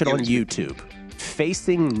can watch it on YouTube.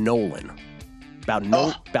 Facing Nolan,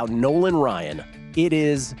 about Nolan Ryan. It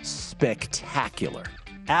is spectacular,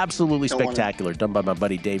 absolutely spectacular. Done by my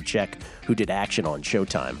buddy Dave Check, who did Action on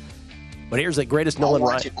Showtime. But here's the greatest Nolan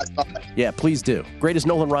Ryan. Yeah, please do. Greatest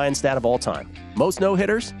Nolan Ryan stat of all time. Most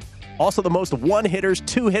no-hitters. Also the most 1-hitters,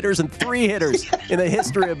 2-hitters, and 3-hitters in the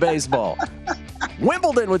history of baseball.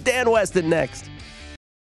 Wimbledon with Dan Weston next.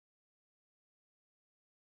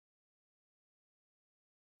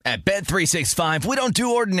 At Bet365, we don't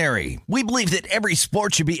do ordinary. We believe that every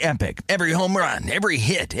sport should be epic. Every home run, every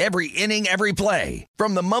hit, every inning, every play.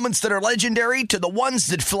 From the moments that are legendary to the ones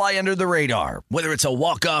that fly under the radar. Whether it's a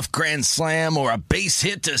walk-off grand slam or a base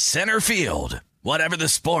hit to center field. Whatever the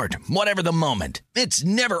sport, whatever the moment, it's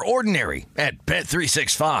never ordinary at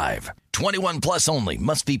Bet365. 21 plus only.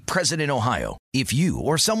 Must be present in Ohio. If you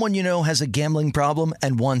or someone you know has a gambling problem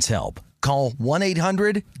and wants help, call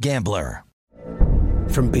 1-800-GAMBLER.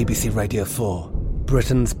 From BBC Radio 4,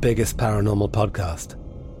 Britain's biggest paranormal podcast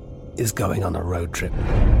is going on a road trip.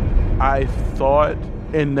 I thought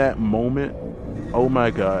in that moment, oh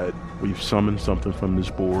my God, we've summoned something from this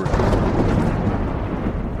board.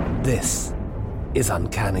 This is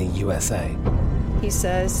Uncanny USA. He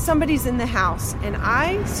says, somebody's in the house, and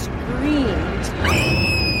I screamed.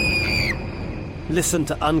 Listen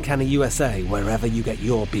to Uncanny USA wherever you get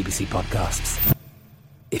your BBC podcasts,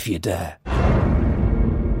 if you dare.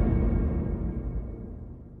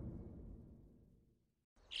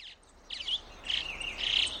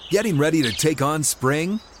 Getting ready to take on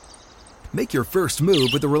spring? Make your first move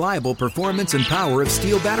with the reliable performance and power of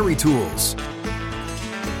Steel battery tools.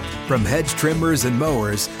 From hedge trimmers and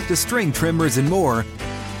mowers to string trimmers and more,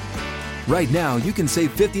 right now you can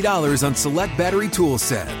save $50 on select battery tool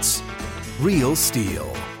sets. Real STIHL.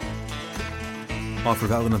 Offer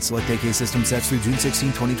valid on select AK system sets through June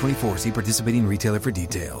 16, 2024. See participating retailer for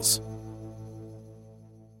details.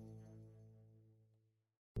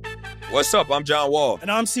 What's up? I'm John Wall.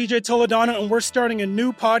 And I'm CJ Toledano, and we're starting a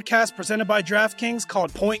new podcast presented by DraftKings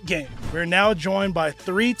called Point Game. We're now joined by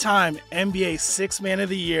three-time NBA Sixth Man of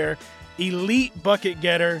the Year, elite bucket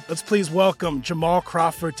getter. Let's please welcome Jamal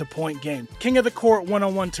Crawford to Point Game. King of the Court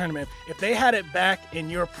one-on-one tournament. If they had it back in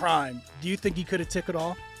your prime, do you think you could have took it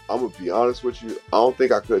all? I'm going to be honest with you. I don't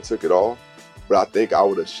think I could have took it all, but I think I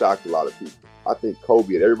would have shocked a lot of people. I think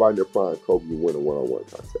Kobe and everybody in their prime, Kobe would win a one-on-one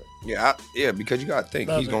contest. Yeah, because you got to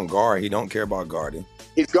think he's going to guard. He don't care about guarding.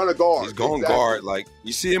 He's going to guard. He's going to guard. Like,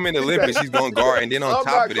 you see him in the Olympics, he's going to guard. And then on top of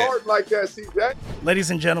that. I'm not guarding like that, CJ.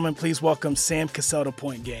 Ladies and gentlemen, please welcome Sam Cassell to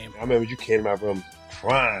Point Game. I remember you came to my room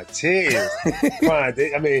crying, tears,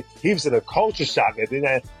 crying. I mean, he was in a culture shock. And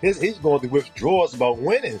then he's going through withdrawals about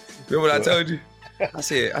winning. Remember what I told you? I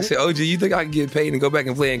said, OG, you think I can get paid and go back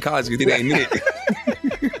and play in college because it ain't it?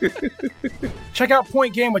 Check out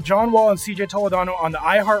Point Game with John Wall and CJ Toledano on the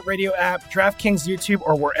iHeartRadio app, DraftKings YouTube,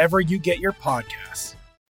 or wherever you get your podcasts.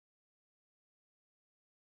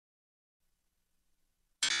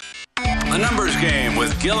 The Numbers Game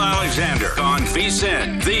with Gil Alexander on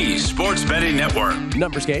VSiN, the Sports Betting Network.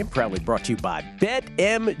 Numbers Game proudly brought to you by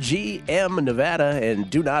BetMGM Nevada. And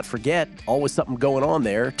do not forget, always something going on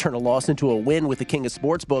there. Turn a loss into a win with the king of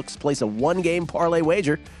sportsbooks. Place a one-game parlay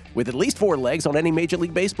wager with at least 4 legs on any Major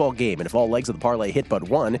League Baseball game. And if all legs of the parlay hit but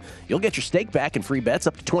one, you'll get your stake back and free bets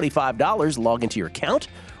up to $25. Log into your account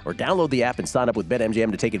or download the app and sign up with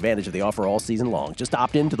BetMGM to take advantage of the offer all season long. Just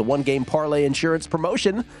opt in to the one-game parlay insurance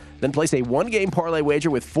promotion, then place a one-game parlay wager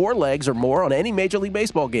with 4 legs or more on any Major League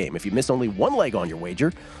Baseball game. If you miss only 1 leg on your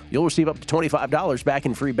wager, you'll receive up to $25 back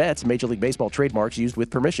in free bets. Major League Baseball trademarks used with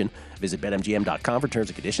permission. Visit BetMGM.com for terms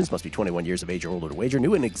and conditions. Must be 21 years of age or older to wager.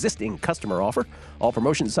 New and existing customer offer. All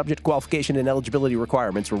promotions subject to qualification and eligibility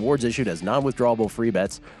requirements. Rewards issued as non-withdrawable free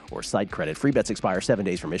bets or site credit. Free bets expire 7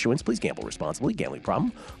 days from issuance. Please gamble responsibly. Gambling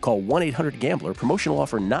problem? Call 1-800-GAMBLER. Promotional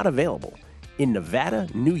offer not available in Nevada,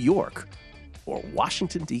 New York, or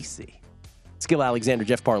Washington, D.C. Skill Alexander,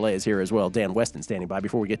 Jeff Parlay is here as well. Dan Weston standing by.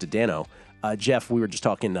 Before we get to Dano, Jeff, we were just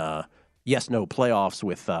talking yes-no playoffs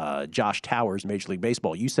with Josh Towers, Major League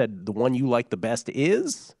Baseball. You said the one you like the best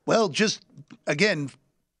is? Well, just, again,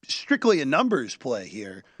 strictly a numbers play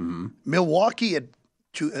here. Mm-hmm. Milwaukee,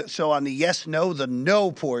 so on the yes-no, the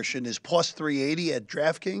no portion is plus 380 at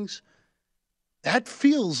DraftKings. That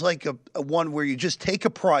feels like a one where you just take a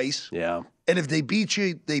price. Yeah. And if they beat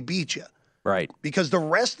you, they beat you. Right. Because the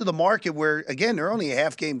rest of the market, where, again, they're only a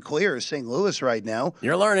half game clear of St. Louis right now.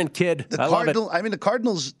 You're learning, kid. The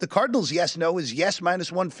Cardinals yes-no is yes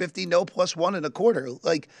minus 150, no plus 1.25.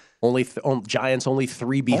 Like, Giants only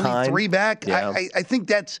 3 behind. Only 3 back. Yeah. I think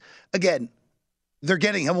that's, again,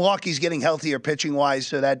 Milwaukee's getting healthier pitching-wise,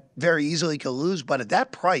 so that very easily could lose. But at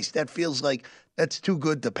that price, that feels like that's too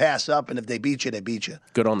good to pass up, and if they beat you, they beat you.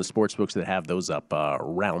 Good on the sports books that have those up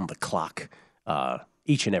round the clock,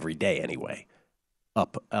 each and every day anyway,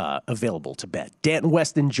 up available to bet. Dan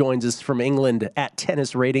Weston joins us from England at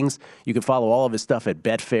Tennis Ratings. You can follow all of his stuff at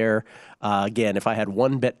Betfair. Again, if I had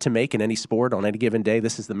one bet to make in any sport on any given day,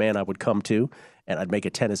 this is the man I would come to, and I'd make a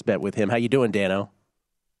tennis bet with him. How you doing, Dano?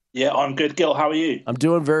 Yeah, I'm good. Gil, how are you? I'm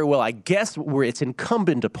doing very well. I guess it's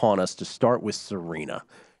incumbent upon us to start with Serena.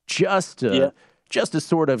 Just to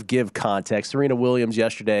sort of give context, Serena Williams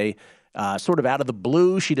yesterday, sort of out of the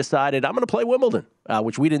blue, she decided, I'm going to play Wimbledon,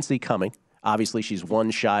 which we didn't see coming. Obviously, she's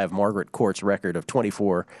one shy of Margaret Court's record of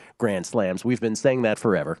 24 Grand Slams. We've been saying that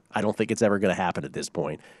forever. I don't think it's ever going to happen at this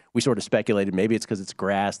point. We sort of speculated maybe it's because it's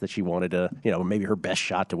grass that she wanted to, maybe her best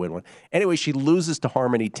shot to win one. Anyway, she loses to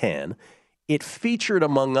Harmony Tan. It featured,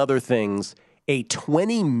 among other things, a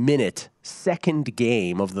 20-minute second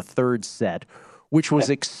game of the third set, which was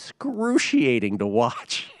excruciating to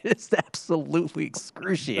watch. It's absolutely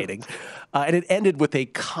excruciating. And it ended with a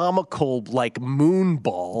comical, moon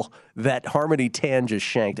ball that Harmony Tan just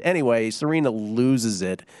shanked. Anyway, Serena loses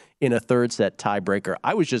it in a third set tiebreaker.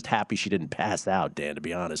 I was just happy she didn't pass out, Dan, to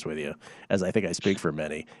be honest with you, as I think I speak for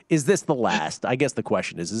many. Is this the last? I guess the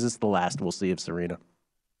question is this the last we'll see of Serena?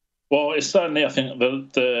 Well, it's certainly, I think,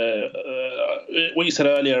 what you said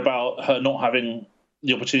earlier about her not having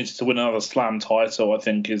the opportunity to win another Slam title, I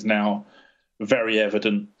think, is now very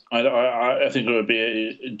evident. I think it would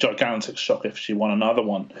be a gigantic shock if she won another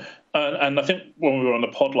one. And I think when we were on the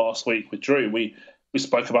pod last week with Drew, we we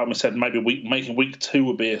spoke about. We said maybe making week 2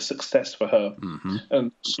 would be a success for her,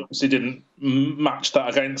 and she obviously didn't match that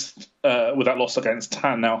against with that loss against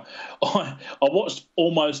Tan. Now, I watched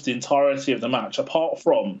almost the entirety of the match, apart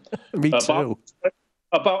from Me too.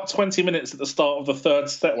 About 20 minutes at the start of the third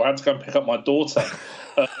set, where I had to go and pick up my daughter.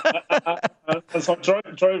 And so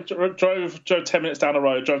I drove 10 minutes down the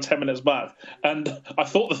road, drove 10 minutes back, and I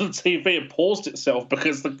thought that the TV had paused itself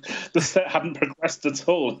because the set hadn't progressed at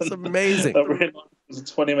all. It's amazing. I realized it was a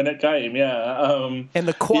 20-minute game, yeah. And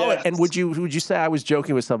the quality. And would you say, I was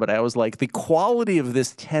joking with somebody? I was like, the quality of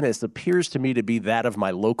this tennis appears to me to be that of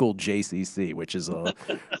my local JCC, which is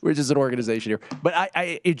an organization here. But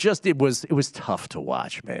it was tough to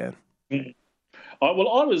watch, man. I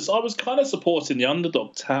was kind of supporting the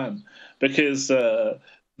underdog Tan because the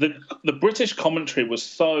British commentary was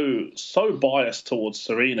so biased towards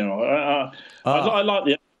Serena. I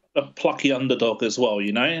like the plucky underdog as well,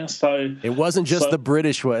 you know. So it wasn't just the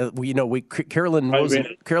British. Carolyn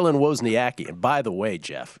Wozniacki. And by the way,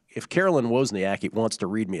 Jeff, if Carolyn Wozniacki wants to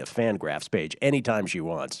read me a Fangraphs page anytime she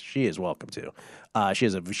wants, she is welcome to. She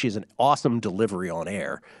has an awesome delivery on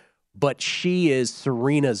air. But she is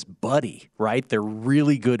Serena's buddy, right? They're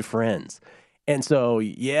really good friends. And so,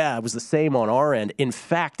 yeah, it was the same on our end. In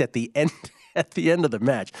fact, at the end of the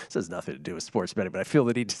match, this has nothing to do with sports betting, but I feel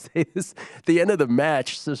the need to say this. At the end of the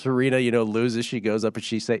match, so Serena, loses. She goes up and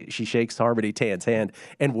she shakes Harmony Tan's hand.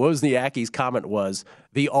 And Wozniacki's comment was,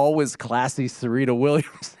 the always classy Serena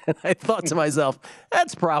Williams. And I thought to myself,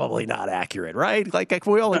 that's probably not accurate, right? Like, if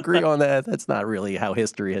we all agree on that, that's not really how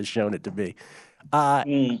history has shown it to be. How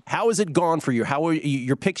has it gone for you? How were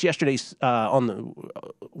your picks yesterday?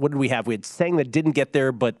 What did we have? We had Seng that didn't get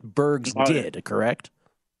there, but Bergs did. Correct?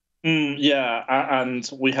 Yeah, and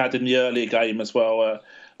we had in the early game as well,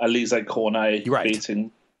 Alizé Cornet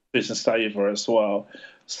beating Business Saver as well.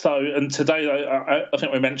 So, and today, I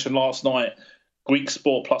think we mentioned last night, Greek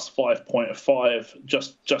Sport plus 5.5,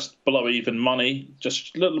 just below even money,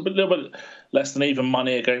 just a little bit less than even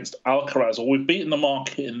money against Alcaraz. Well, we've beaten the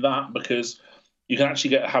market in that because you can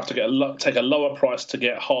actually take a lower price to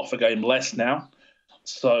get half a game less now.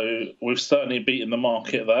 So we've certainly beaten the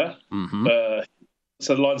market there.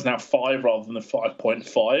 So the line's now 5 rather than the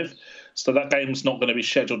 5.5. So that game's not going to be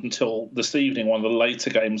scheduled until this evening, one of the later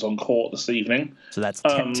games on court this evening. So that's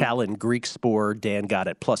Talon Greek Sport. Dan got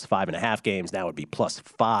it plus 5.5 games. Now it would be plus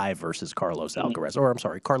 5 versus Carlos Alcaraz. Or I'm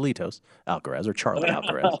sorry, Carlitos Alcaraz or Charlie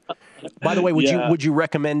Alcaraz. By the way, would you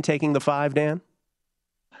recommend taking the 5, Dan?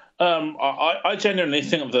 I genuinely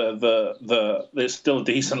think there's still a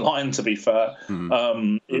decent line, to be fair.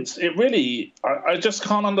 I just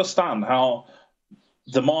can't understand how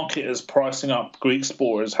the market is pricing up Greek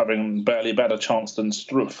Sport as having barely a better chance than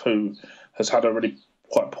Struff, who has had a really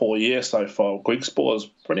quite poor year so far. Greek Sport is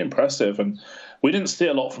pretty impressive, and we didn't see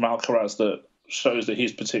a lot from Alcaraz that shows that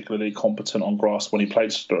he's particularly competent on grass when he played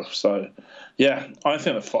Struff. So, yeah, I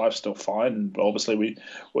think the 5's still fine. But obviously,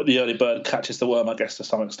 the early bird catches the worm, I guess, to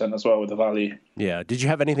some extent as well with the value. Yeah. Did you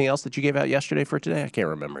have anything else that you gave out yesterday for today? I can't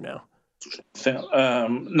remember now.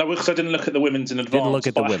 No, because I didn't look at the women's in advance. Didn't look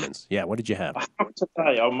at the women's. Yeah, what did you have?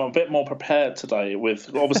 Today, I'm a bit more prepared today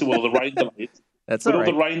with all the rain delays. That's with all all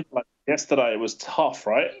the rain delays yesterday, it was tough,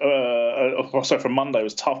 right? From Monday, it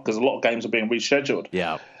was tough because a lot of games are being rescheduled.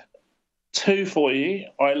 Yeah. 2 for you.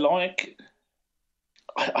 I like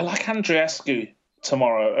Andreescu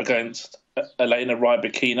tomorrow against Elena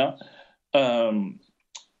Rybakina.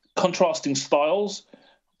 Contrasting styles,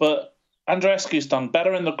 but Andreescu's done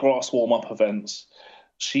better in the grass warm-up events.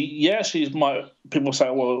 People say,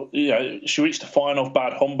 well, she reached the final of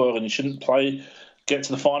Bad Homburg and you shouldn't get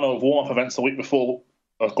to the final of warm-up events the week before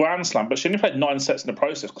a Grand Slam, but she only played 9 sets in the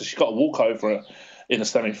process because she got a walkover in the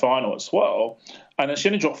semi-final as well. And then she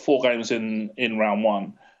only dropped 4 games in round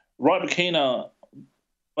 1. Rybakina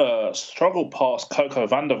struggled past Coco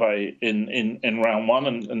Vandeweghe in round 1,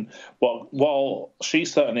 and while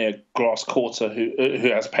she's certainly a grass courter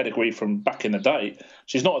who has pedigree from back in the day,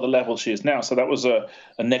 she's not at the level she is now. So that was a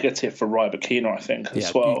negative for Rybakina, I think,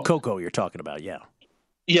 as well. Coco, you're talking about, yeah.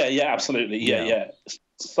 Yeah, absolutely, yeah.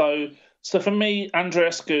 So for me,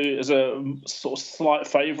 Andreescu is a sort of slight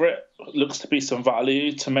favourite. Looks to be some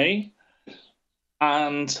value to me.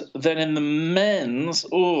 And then in the men's,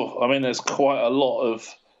 there's quite a lot of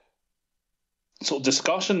sort of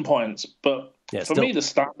discussion points. But for me, the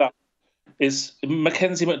standout is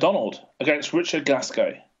Mackenzie McDonald against Richard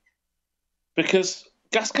Gasquet. Because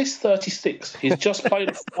Gasquet's 36. He's just played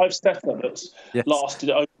a 5-setter that's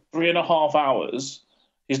lasted over 3.5 hours.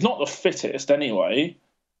 He's not the fittest anyway.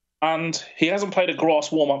 And he hasn't played a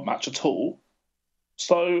grass warm-up match at all.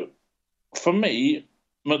 So, for me,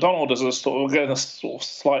 McDonald as a sort of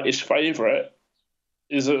slight-ish favourite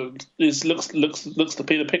looks to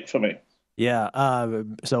be the pick for me. Yeah.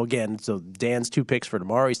 So Dan's 2 picks for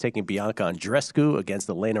tomorrow. He's taking Bianca Andreescu against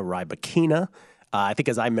Elena Rybakina. I think,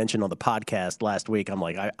 as I mentioned on the podcast last week, I'm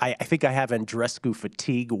like, I think I have Andreescu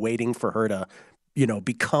fatigue waiting for her to,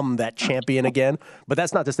 become that champion again. But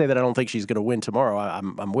that's not to say that I don't think she's going to win tomorrow.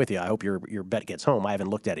 I'm with you. I hope your bet gets home. I haven't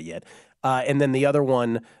looked at it yet. And then the other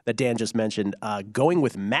one that Dan just mentioned, going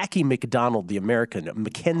with Mackie McDonald, the American,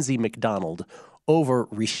 Mackenzie McDonald, over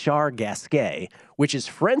Richard Gasquet, which is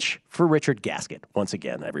French for Richard Gasket. Once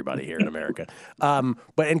again, everybody here in America.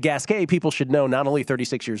 But in Gasquet, people should know, not only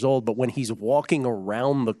 36 years old, but when he's walking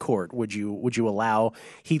around the court, would you allow?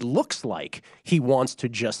 He looks like he wants to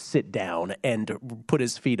just sit down and put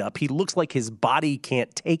his feet up. He looks like his body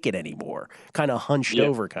can't take it anymore, kind of hunched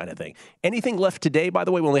over, kind of thing. Anything left today? By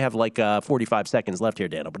the way, we only have 45 seconds left here,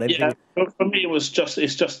 Daniel. But anything? Yeah, for me, it's just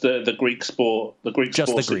the Greek sport,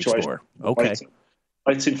 situation. Okay.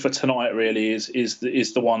 Waiting for tonight really is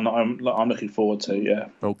the one that I'm looking forward to. Yeah.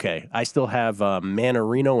 Okay. I still have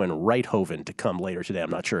Manarino and Reithoven to come later today. I'm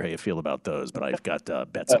not sure how you feel about those, but I've got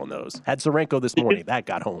bets on those. Had Sorenko this morning. That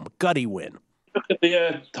got home. Gutty win. Look at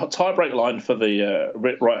the tiebreak line for the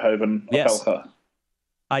Reithoven. Yes.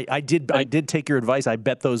 I did take your advice. I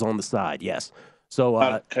bet those on the side. Yes. So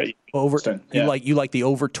okay. You like the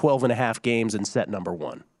over 12.5 games in set number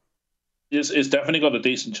 1. It's definitely got a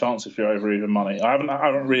decent chance if you're over even money. I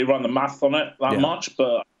haven't really run the math on it that much,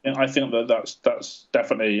 but I think that's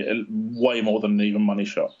definitely way more than an even money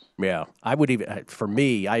shot. Yeah, I would even, for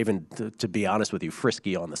me, to be honest with you,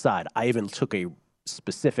 frisky on the side. I even took a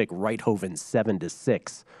specific Reithoven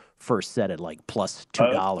 7-6 first set at plus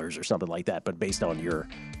 $2 or something like that. But based on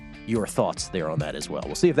your thoughts there on that as well,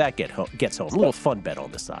 we'll see if that gets home. A little fun bet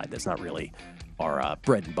on the side. That's not really our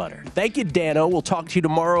bread and butter. Thank you, Dano. We'll talk to you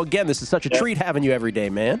tomorrow again. This is such a treat having you every day,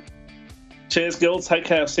 man. Cheers, Gil. Take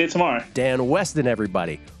care. See you tomorrow. Dan Weston,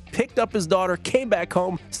 everybody. Picked up his daughter, came back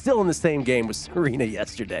home, still in the same game with Serena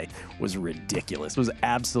yesterday. Was ridiculous. Was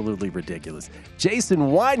absolutely ridiculous.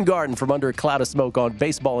 Jason Weingarten from Under a Cloud of Smoke on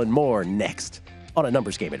baseball and more next on A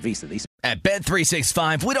Numbers Game at VSiN. At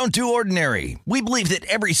Bet365, we don't do ordinary. We believe that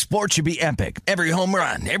every sport should be epic. Every home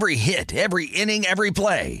run, every hit, every inning, every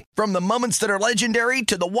play. From the moments that are legendary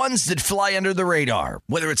to the ones that fly under the radar.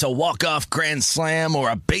 Whether it's a walk-off grand slam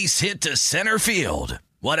or a base hit to center field.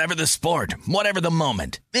 Whatever the sport, whatever the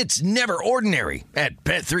moment. It's never ordinary at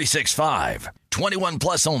Bet365. 21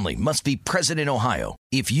 plus only. Must be present in Ohio.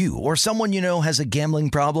 If you or someone you know has a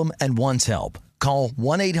gambling problem and wants help, call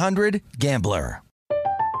 1-800-GAMBLER.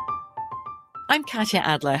 I'm Katya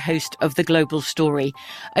Adler, host of The Global Story.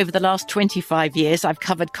 Over the last 25 years, I've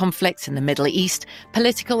covered conflicts in the Middle East,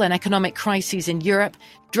 political and economic crises in Europe,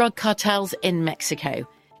 drug cartels in Mexico.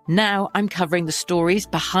 Now I'm covering the stories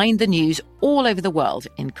behind the news all over the world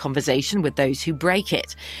in conversation with those who break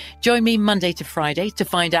it. Join me Monday to Friday to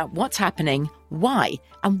find out what's happening, why,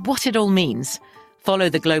 and what it all means. Follow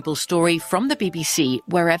The Global Story from the BBC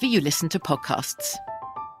wherever you listen to podcasts.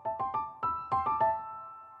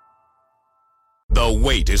 The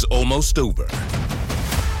wait is almost over.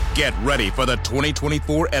 Get ready for the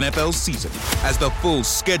 2024 NFL season as the full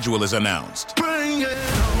schedule is announced.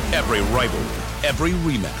 Every rivalry, every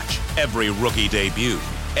rematch, every rookie debut,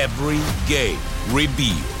 every game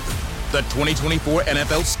revealed. The 2024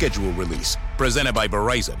 NFL schedule release, presented by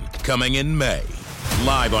Verizon, coming in May.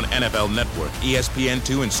 Live on NFL Network,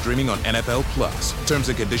 ESPN2, and streaming on NFL Plus. Terms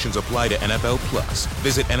and conditions apply to NFL Plus.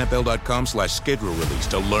 Visit NFL.com/schedule release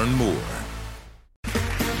to learn more.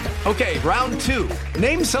 Okay, round 2.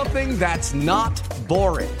 Name something that's not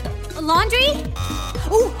boring. A laundry?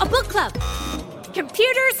 Ooh, a book club.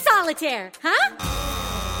 Computer solitaire, huh?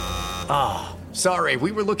 Ah, oh, sorry,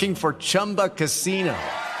 we were looking for Chumba Casino.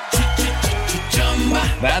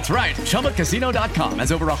 That's right, ChumbaCasino.com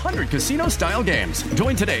has over 100 casino-style games.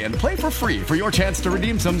 Join today and play for free for your chance to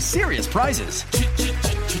redeem some serious prizes.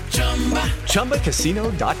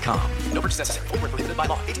 ChumbaCasino.com. No purchase necessary. Void where prohibited by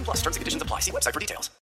law. 18 plus terms and conditions apply. See website for details.